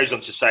he goes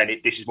on to say,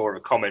 and this is more of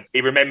a comment.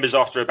 He remembers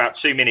after about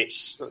 2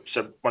 minutes,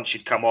 so once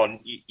you'd come on,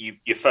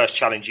 your first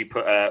challenge, you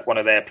put one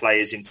of their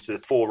players into the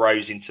 4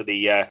 rows into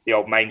the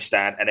old main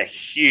stand, and a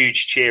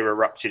huge cheer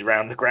erupted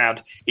around the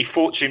ground. He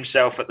thought to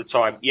himself at the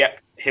time,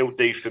 "Yep, he'll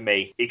do for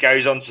me." He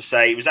goes on to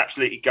say he was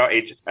absolutely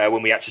gutted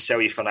when we had to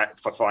sell you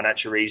for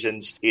financial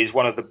reasons. He is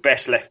one of the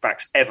best left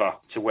backs ever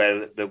to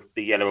wear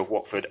the yellow of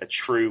Watford, a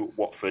true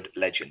Watford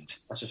legend.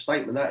 That's a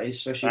statement, that is,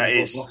 especially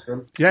with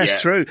Rostrum. Yeah,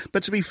 it's true.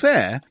 But to be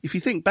fair, if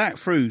you think back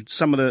through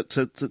some of the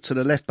to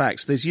the left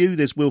backs, there's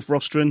Wilf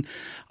Rostron.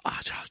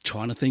 I'm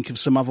trying to think of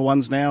some other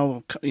ones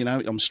now. You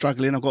know, I'm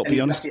struggling. I've got to be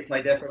honest. He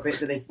played there for a bit,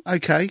 didn't he?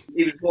 Okay.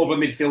 He was more of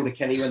a midfielder,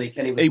 Kenny, wasn't he?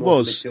 Kenny was more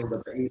of a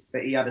midfielder,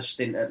 but he had a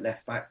stint at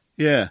left back.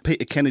 Yeah,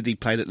 Peter Kennedy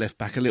played at left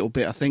back a little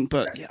bit, I think.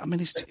 But yeah, I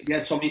mean,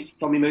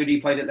 Tommy Mooney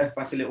played at left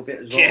back a little bit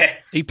as well. Yeah,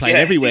 he played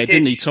everywhere,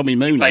 didn't he? Tommy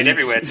Mooney. He played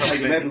everywhere.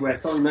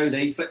 Tommy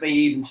Mooney. He flipped me. He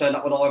even turned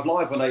up on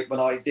Live when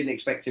I didn't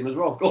expect him as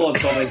well. Go on,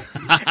 Tommy.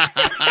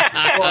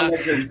 What a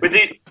legend. But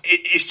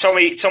is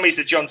Tommy's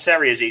the John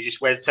Terry? Is he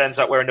just turns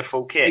up wearing the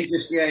full kit?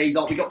 He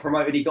got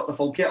promoted. He got the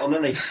full kit on,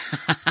 didn't he?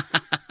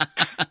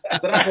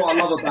 But that's what I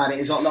love about it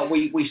is like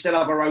we still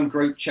have our own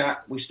group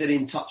chat. We're still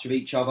in touch with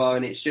each other,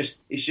 and it's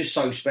just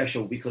so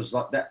special because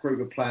like that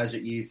group of players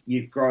that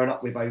you've grown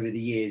up with over the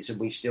years, and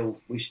we still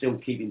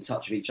keep in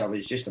touch with each other.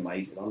 It's just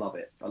amazing. I love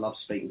it. I love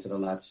speaking to the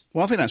lads.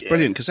 Well, I think that's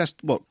brilliant because that's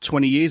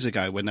 20 years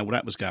ago when all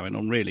that was going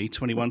on. Really,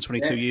 21,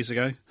 22 years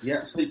ago.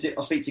 Yeah,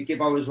 I speak to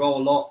Gibbo as well a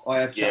lot. I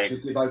have chats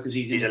with Gibbo because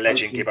he's a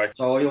legend, Gibbo.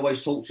 So I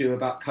always talk to him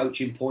about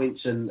coaching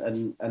points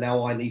and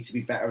how I need to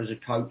be better as a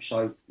coach.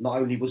 So not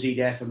only was he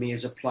there for me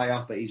as a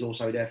player, but he's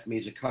also there for me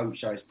as a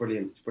coach. So it's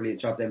brilliant. It's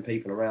brilliant to have them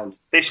people around.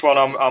 This one,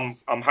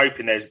 I'm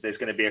hoping there's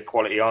going to be a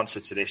quality answer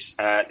to this.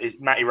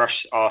 Matty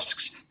Rush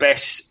asks,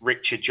 best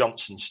Richard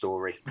Johnson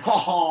story.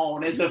 Oh,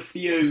 there's a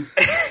few.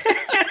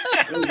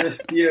 There's a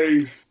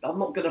few. I'm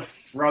not going to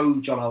throw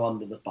Jono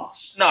under the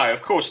bus. No,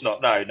 of course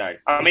not. No.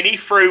 I mean, he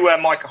threw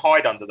Micah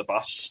Hyde under the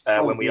bus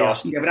when we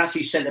asked. Yeah, but that's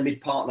his centre mid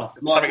partner.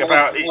 Something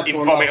about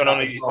him vomiting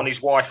on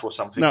his wife or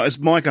something. No, it was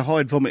Micah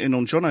Hyde vomiting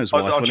on Jono's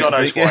wife. On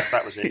Jono's wife,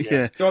 that was it.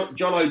 Yeah.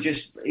 Jono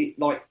just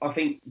I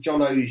think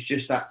Jono's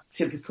just that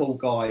typical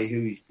guy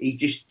who he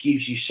just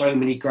gives you so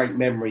many great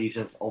memories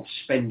of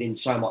spending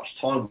so much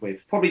time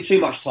with. Probably too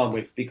much time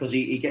with because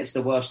he gets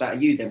the worst out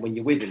of you then when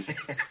you're with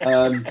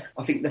him.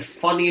 I think the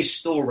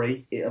funniest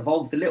story, it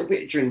evolved a little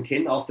bit of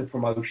drinking after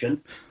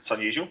promotion. It's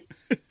unusual.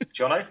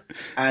 Jono?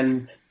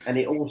 And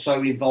it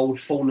also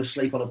involved falling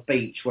asleep on a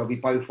beach where we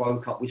both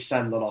woke up with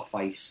sand on our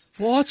face.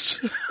 What?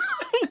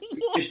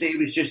 It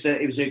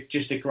was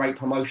just a great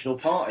promotional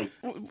party.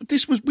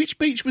 Which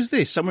beach was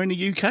this? Somewhere in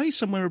the UK?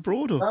 Somewhere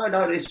abroad? Or?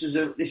 No. This was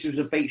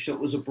a beach that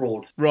was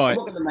abroad. Right.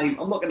 I'm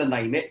not going to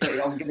name it. But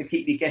I'm going to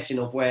keep you guessing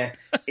of where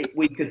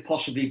we could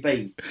possibly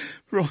be.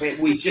 Right.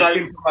 We'd just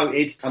been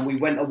promoted, and we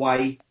went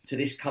away to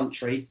this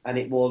country, and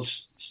it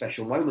was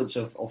special moments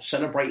of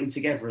celebrating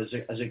together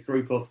as a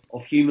group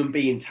of human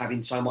beings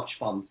having so much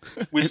fun.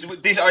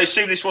 I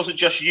assume this wasn't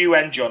just you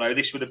and Jono.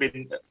 This would have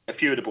been a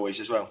few of the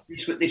boys as well.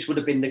 This would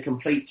have been the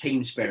complete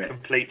team spirit.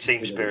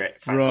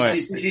 Right.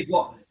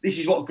 This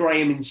is what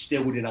Graham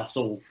instilled in us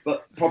all,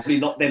 but probably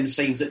not them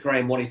scenes that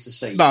Graham wanted to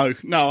see. No,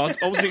 I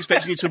wasn't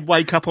expecting you to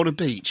wake up on a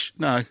beach.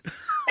 No.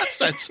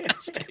 That's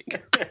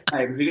fantastic.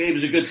 Hey, it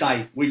was a good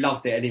day. We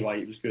loved it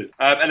anyway. It was good.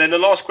 And then the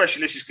last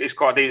question.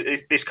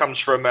 This comes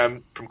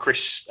from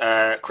Chris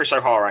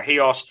O'Hara. He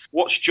asked,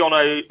 "What's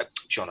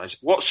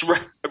What's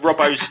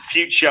Robbo's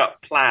future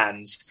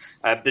plans?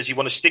 Does he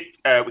want to stick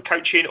with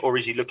coaching, or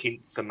is he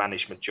looking for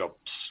management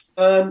jobs?"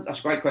 That's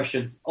a great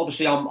question.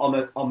 Obviously, I'm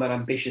an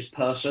ambitious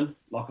person,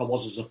 like I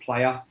was as a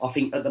player. I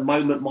think at the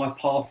moment my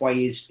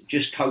pathway is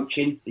just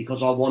coaching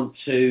because I want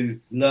to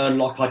learn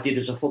like I did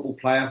as a football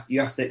player.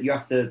 You have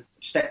to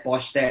step by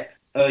step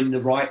earn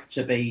the right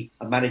to be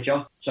a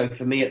manager. So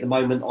for me at the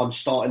moment, I'm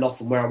starting off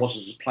from where I was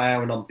as a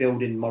player and I'm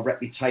building my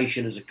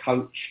reputation as a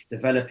coach,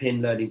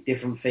 developing, learning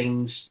different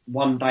things.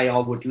 One day I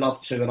would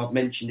love to, and I've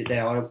mentioned it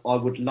there, I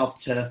would love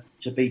to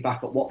be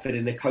back at Watford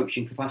in a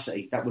coaching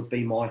capacity. That would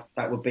be my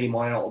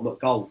ultimate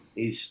goal,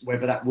 is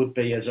whether that would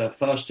be as a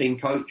first team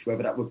coach,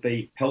 whether that would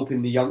be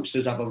helping the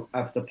youngsters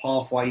have the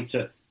pathway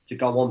to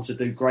go on to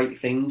do great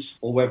things,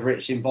 or whether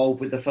it's involved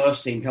with the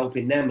first team,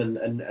 helping them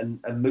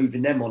and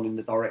moving them on in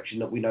the direction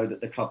that we know that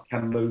the club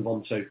can move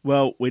on to.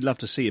 Well, we'd love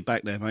to see you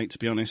back there, mate, to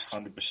be honest.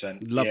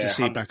 100%. Love to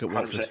see you back at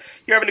Watford. 100%.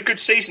 You're having a good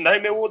season,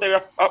 though, Millwall.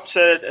 They're up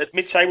to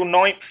mid-table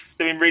 9th,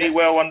 doing really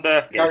well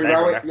under Gary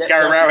Rowett.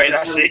 Gary Rowett,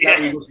 that's it.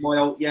 Gary was my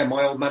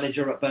old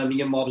manager at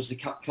Birmingham. I was the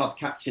club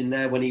captain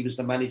there when he was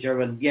the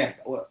manager, and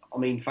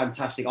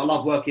fantastic. I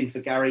love working for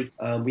Gary.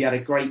 We had a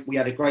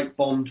great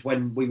bond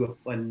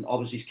when I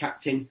was his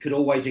captain. Could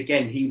always,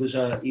 again, he was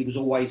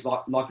always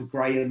like a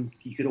Graham.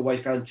 You could always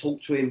go and talk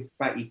to him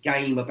about your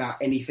game, about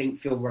anything,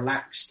 feel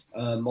relaxed.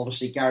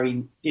 Obviously,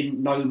 Gary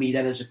didn't know me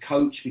then as a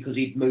coach because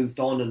he'd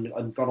moved on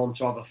and gone on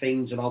to other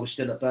things, and I was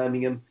still at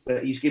Birmingham.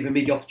 But he's given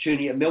me the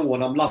opportunity at Millwall,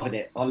 and I'm loving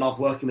it. I love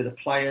working with the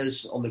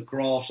players on the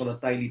grass on a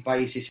daily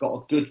basis. Got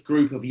a good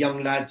group of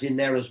young lads in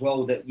there as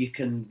well that we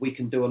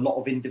can do a lot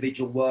of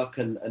individual work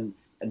and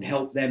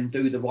help them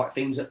do the right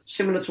things.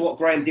 Similar to what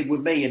Graham did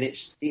with me, and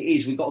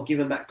we've got to give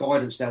them that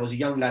guidance now as a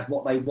young lad.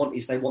 What they want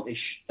is they want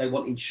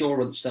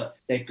insurance that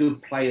they're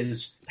good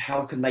players.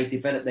 How can they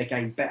develop their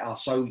game better?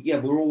 So yeah,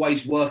 we're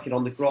always working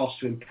on the grass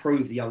to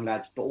improve the young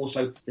lads, but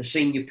also the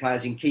senior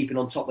players in keeping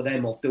on top of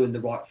them of doing the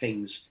right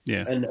things.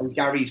 Yeah. And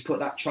Gary's put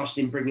that trust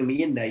in bringing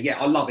me in there. Yeah,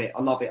 I love it.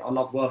 I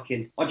love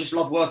working. I just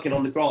love working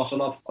on the grass. I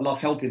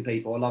love helping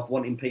people. I love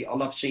wanting people. I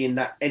love seeing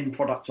that end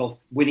product of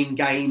winning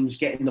games,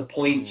 getting the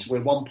points. We're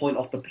 1 point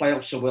off the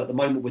playoffs, so at the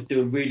moment we're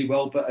doing really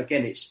well. But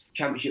again, it's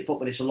Championship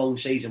football. It's a long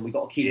season. We've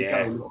got to keep it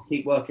going. We've got to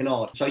keep working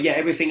hard. So yeah,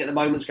 everything at the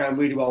moment's going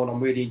really well, and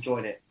I'm really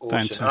enjoying it. Awesome.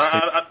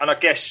 Fantastic. And I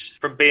guess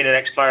from being an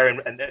ex-player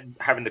and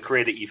having the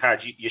career that you've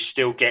had, you're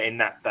still getting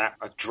that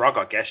a drug,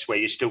 I guess, where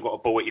you still got a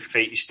ball at your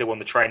feet, you're still on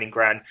the training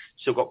ground,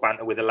 still got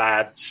banter with the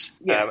lads.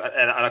 Yeah.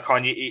 And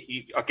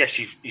I guess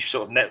you've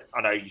sort of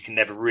I know you can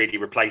never really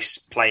replace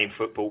playing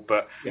football,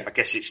 but I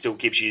guess it still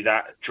gives you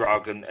that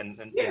drug and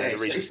the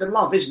reason. It's the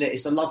love, isn't it?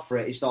 It's the love for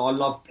it. It's that I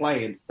love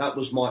playing. That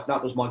was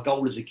my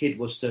goal as a kid,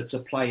 was to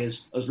play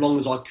as long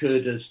as I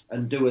could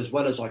and do as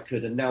well as I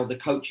could. And now the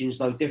coaching's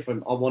no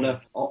different. I want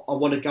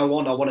to go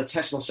on. I want to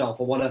test myself.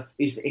 I want to,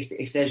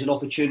 if there's an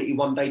opportunity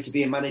one day to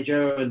be a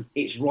manager and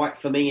it's right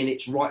for me and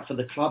it's right for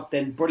the club,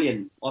 then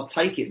brilliant. I'll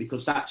take it,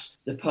 because that's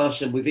the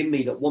person within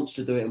me that wants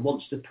to do it and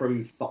wants to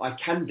prove that I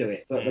can do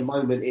it. But at the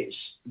moment,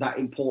 it's that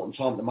important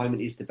time at the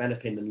moment is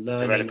developing and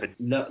learning,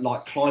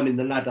 like climbing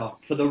the ladder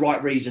for the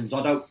right reasons.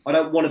 I don't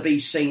want to be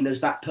seen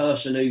as that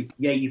person who,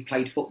 you've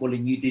played football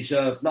and you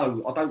deserve.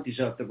 No, I don't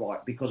deserve the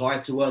right, because I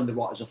had to earn the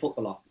right as a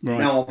footballer. Right.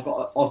 Now I've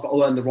got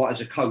to earn the right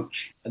as a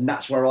coach, and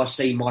that's where I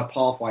see my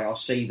pathway. I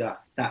see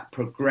that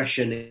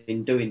progression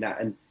in doing that,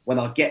 and when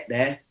I get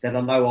there, then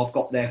I know I've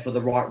got there for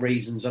the right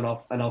reasons, and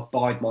I've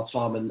bided my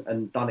time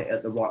and done it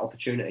at the right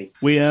opportunity.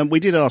 We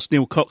did ask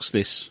Neil Cox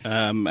this,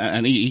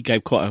 and he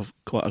gave quite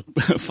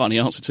a funny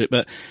answer to it.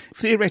 But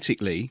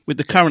theoretically, with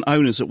the current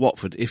owners at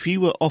Watford, if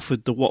you were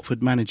offered the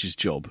Watford manager's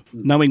job,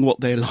 knowing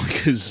what they're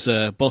like as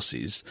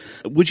bosses,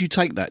 would you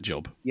take that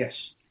job?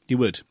 Yes. You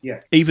would?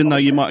 Yeah. Even though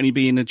you might only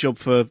be in a job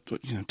for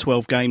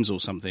 12 games or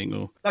something?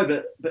 Or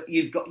no, but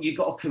you've got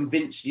to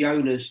convince the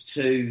owners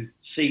to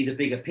see the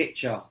bigger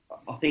picture.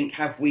 I think,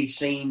 have we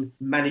seen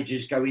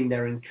managers go in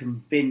there and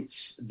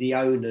convince the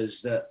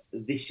owners that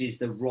this is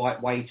the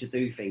right way to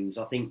do things?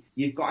 I think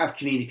you've got to have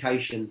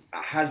communication.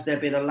 Has there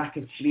been a lack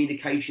of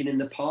communication in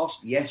the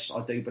past? Yes,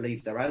 I do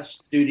believe there has.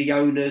 Do the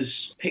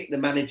owners pick the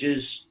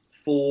managers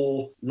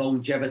for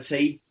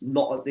longevity?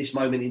 Not at this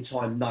moment in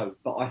time, no.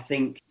 But I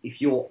think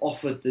if you're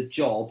offered the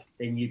job,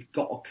 then you've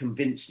got to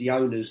convince the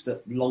owners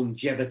that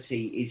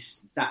longevity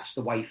that's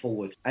the way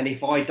forward. And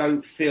if I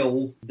don't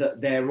feel that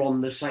they're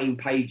on the same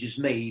page as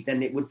me,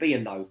 then it would be a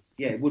no.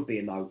 Yeah, it would be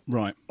a no.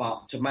 Right.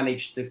 But to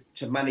manage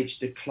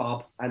the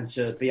club and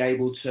to be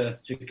able to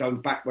go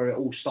back where it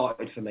all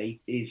started for me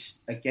is,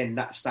 again,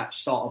 that's that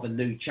start of a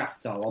new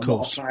chapter. I'm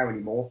not a player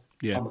anymore.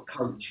 Yeah. I'm a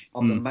coach.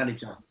 I'm the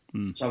manager.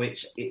 So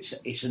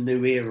it's a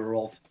new era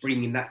of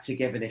bringing that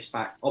togetherness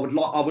back. I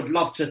would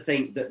love to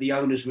think that the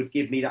owners would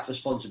give me that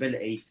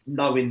responsibility,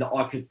 knowing that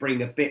I could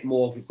bring a bit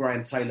more of a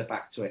Graham Taylor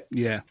back to it.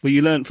 Yeah, well,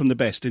 you learned from the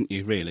best, didn't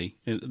you? Really,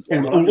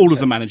 Yeah, all of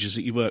the managers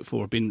that you worked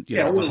for have been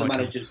all of the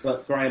managers,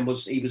 but Graham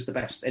was the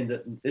best,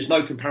 and there's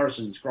no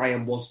comparisons.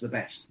 Graham was the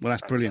best. Well,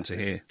 that's brilliant to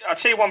hear. I'll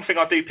tell you one thing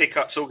I do pick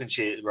up talking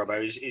to you,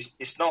 Robbo, is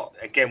it's not,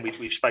 again,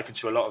 we've spoken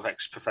to a lot of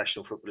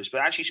ex-professional footballers,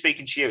 but actually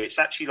speaking to you, it's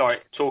actually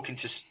like talking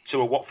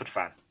to a Watford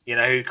fan, you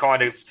know, who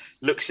kind of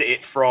looks at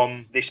it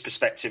from this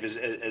perspective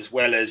as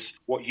well as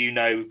what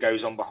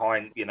goes on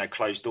behind,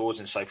 closed doors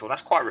and so forth.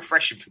 That's quite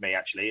refreshing for me,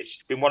 actually.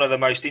 It's been one of the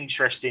most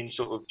interesting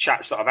sort of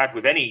chats that I've had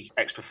with any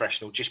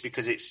ex-professional, just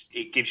because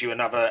it gives you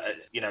another,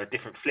 a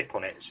different flip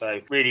on it. So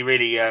really,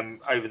 really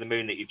over the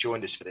moon that you've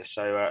joined us for this.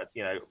 So,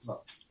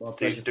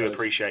 do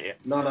appreciate it.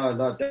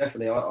 No,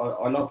 definitely.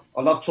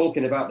 I love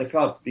talking about the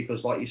club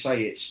because, like you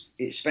say,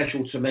 it's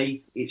special to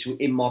me. It's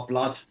in my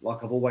blood.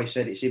 Like I've always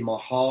said, it's in my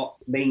heart.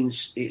 It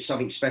means it's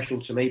something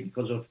special to me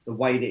because of the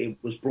way that it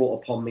was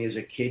brought upon me as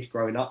a kid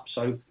growing up.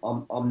 So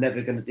I'm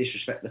never going to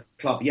disrespect the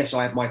club. Yes,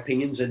 I have my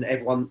opinions, and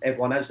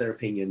everyone has their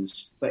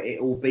opinions, but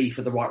it will be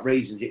for the right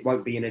reasons. It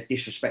won't be in a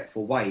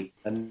disrespectful way,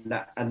 and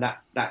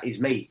that is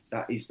me.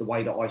 That is the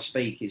way that I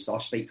speak. I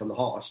speak from the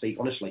heart. I speak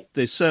honestly.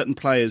 There's certain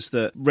players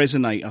that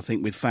resonate, I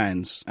think, with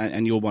fans,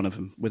 and you're one of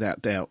them,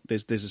 without doubt.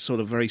 There's a sort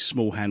of very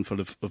small handful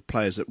of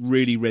players that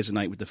really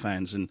resonate with the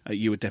fans, and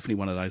you were definitely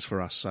one of those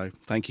for us. So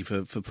thank you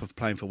for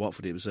playing for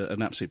Watford. It was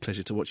an absolute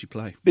pleasure to watch you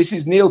play. This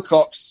is Neil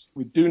Cox.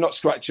 We do not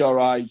scratch our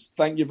eyes.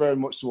 Thank you very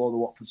much to all the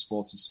Watford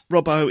supporters.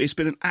 Robbo, it's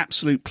been an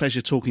absolute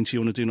pleasure talking to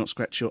you on the Do Not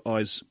Scratch Your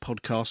Eyes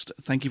podcast.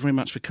 Thank you very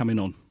much for coming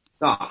on.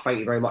 Thank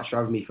you very much for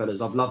having me,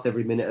 fellas. I've loved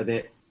every minute of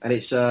it. And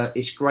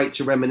it's great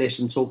to reminisce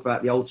and talk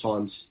about the old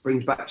times.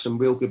 Brings back some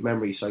real good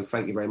memories. So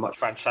thank you very much.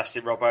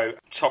 Fantastic, Robbo.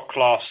 Top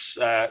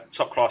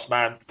class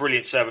man.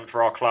 Brilliant servant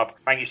for our club.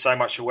 Thank you so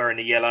much for wearing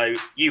the yellow.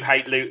 You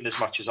hate Luton as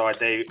much as I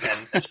do.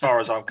 And as far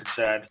as I'm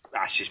concerned,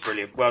 that's just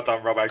brilliant. Well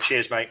done, Robbo.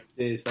 Cheers, mate.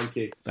 Cheers. Thank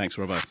you. Thanks,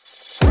 Robbo.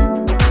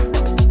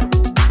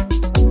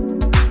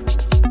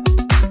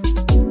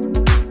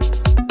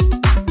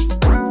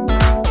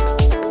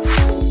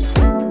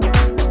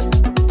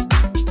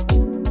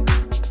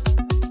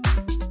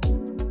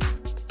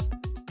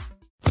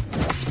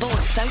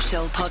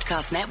 Social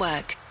Podcast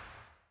Network.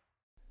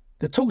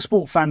 The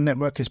TalkSport Fan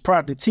Network is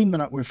proudly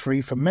teaming up with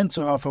Free for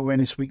Mental Health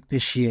Awareness Week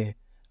this year.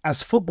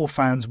 As football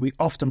fans, we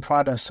often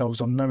pride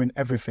ourselves on knowing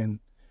everything,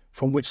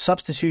 from which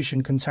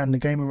substitution can turn the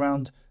game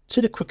around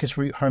to the quickest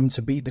route home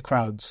to beat the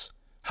crowds.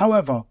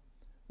 However,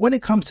 when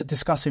it comes to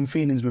discussing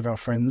feelings with our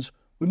friends,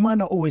 we might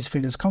not always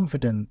feel as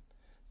confident.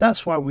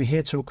 That's why we're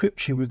here to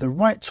equip you with the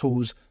right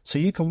tools so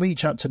you can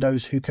reach out to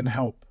those who can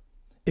help.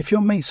 If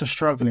your mates are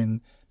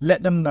struggling,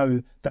 let them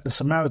know that the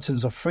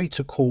Samaritans are free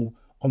to call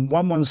on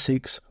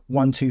 116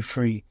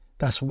 123.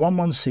 That's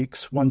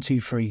 116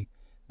 123.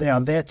 They are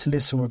there to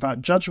listen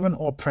without judgment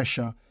or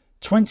pressure,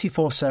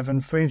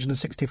 24/7,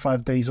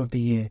 365 days of the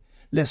year.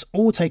 Let's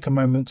all take a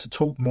moment to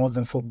talk more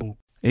than football.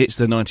 It's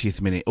the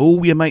 90th minute.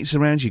 All your mates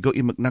around, you got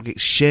your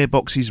McNuggets share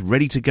boxes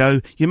ready to go.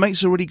 Your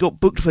mates already got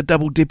booked for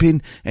double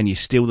dipping, and you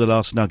steal the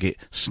last nugget,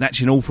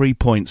 snatching all 3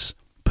 points.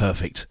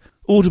 Perfect.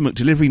 Order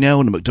McDelivery now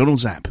on the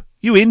McDonald's app.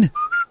 You in?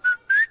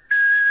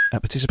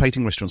 At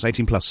participating restaurants,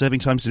 18 plus, serving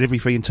times, delivery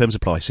free and terms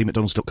apply. See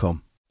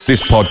mcdonalds.com.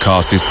 This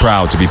podcast is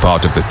proud to be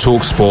part of the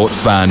TalkSport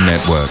Fan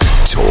Network.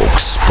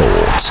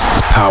 TalkSport.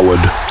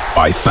 Powered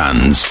by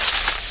fans.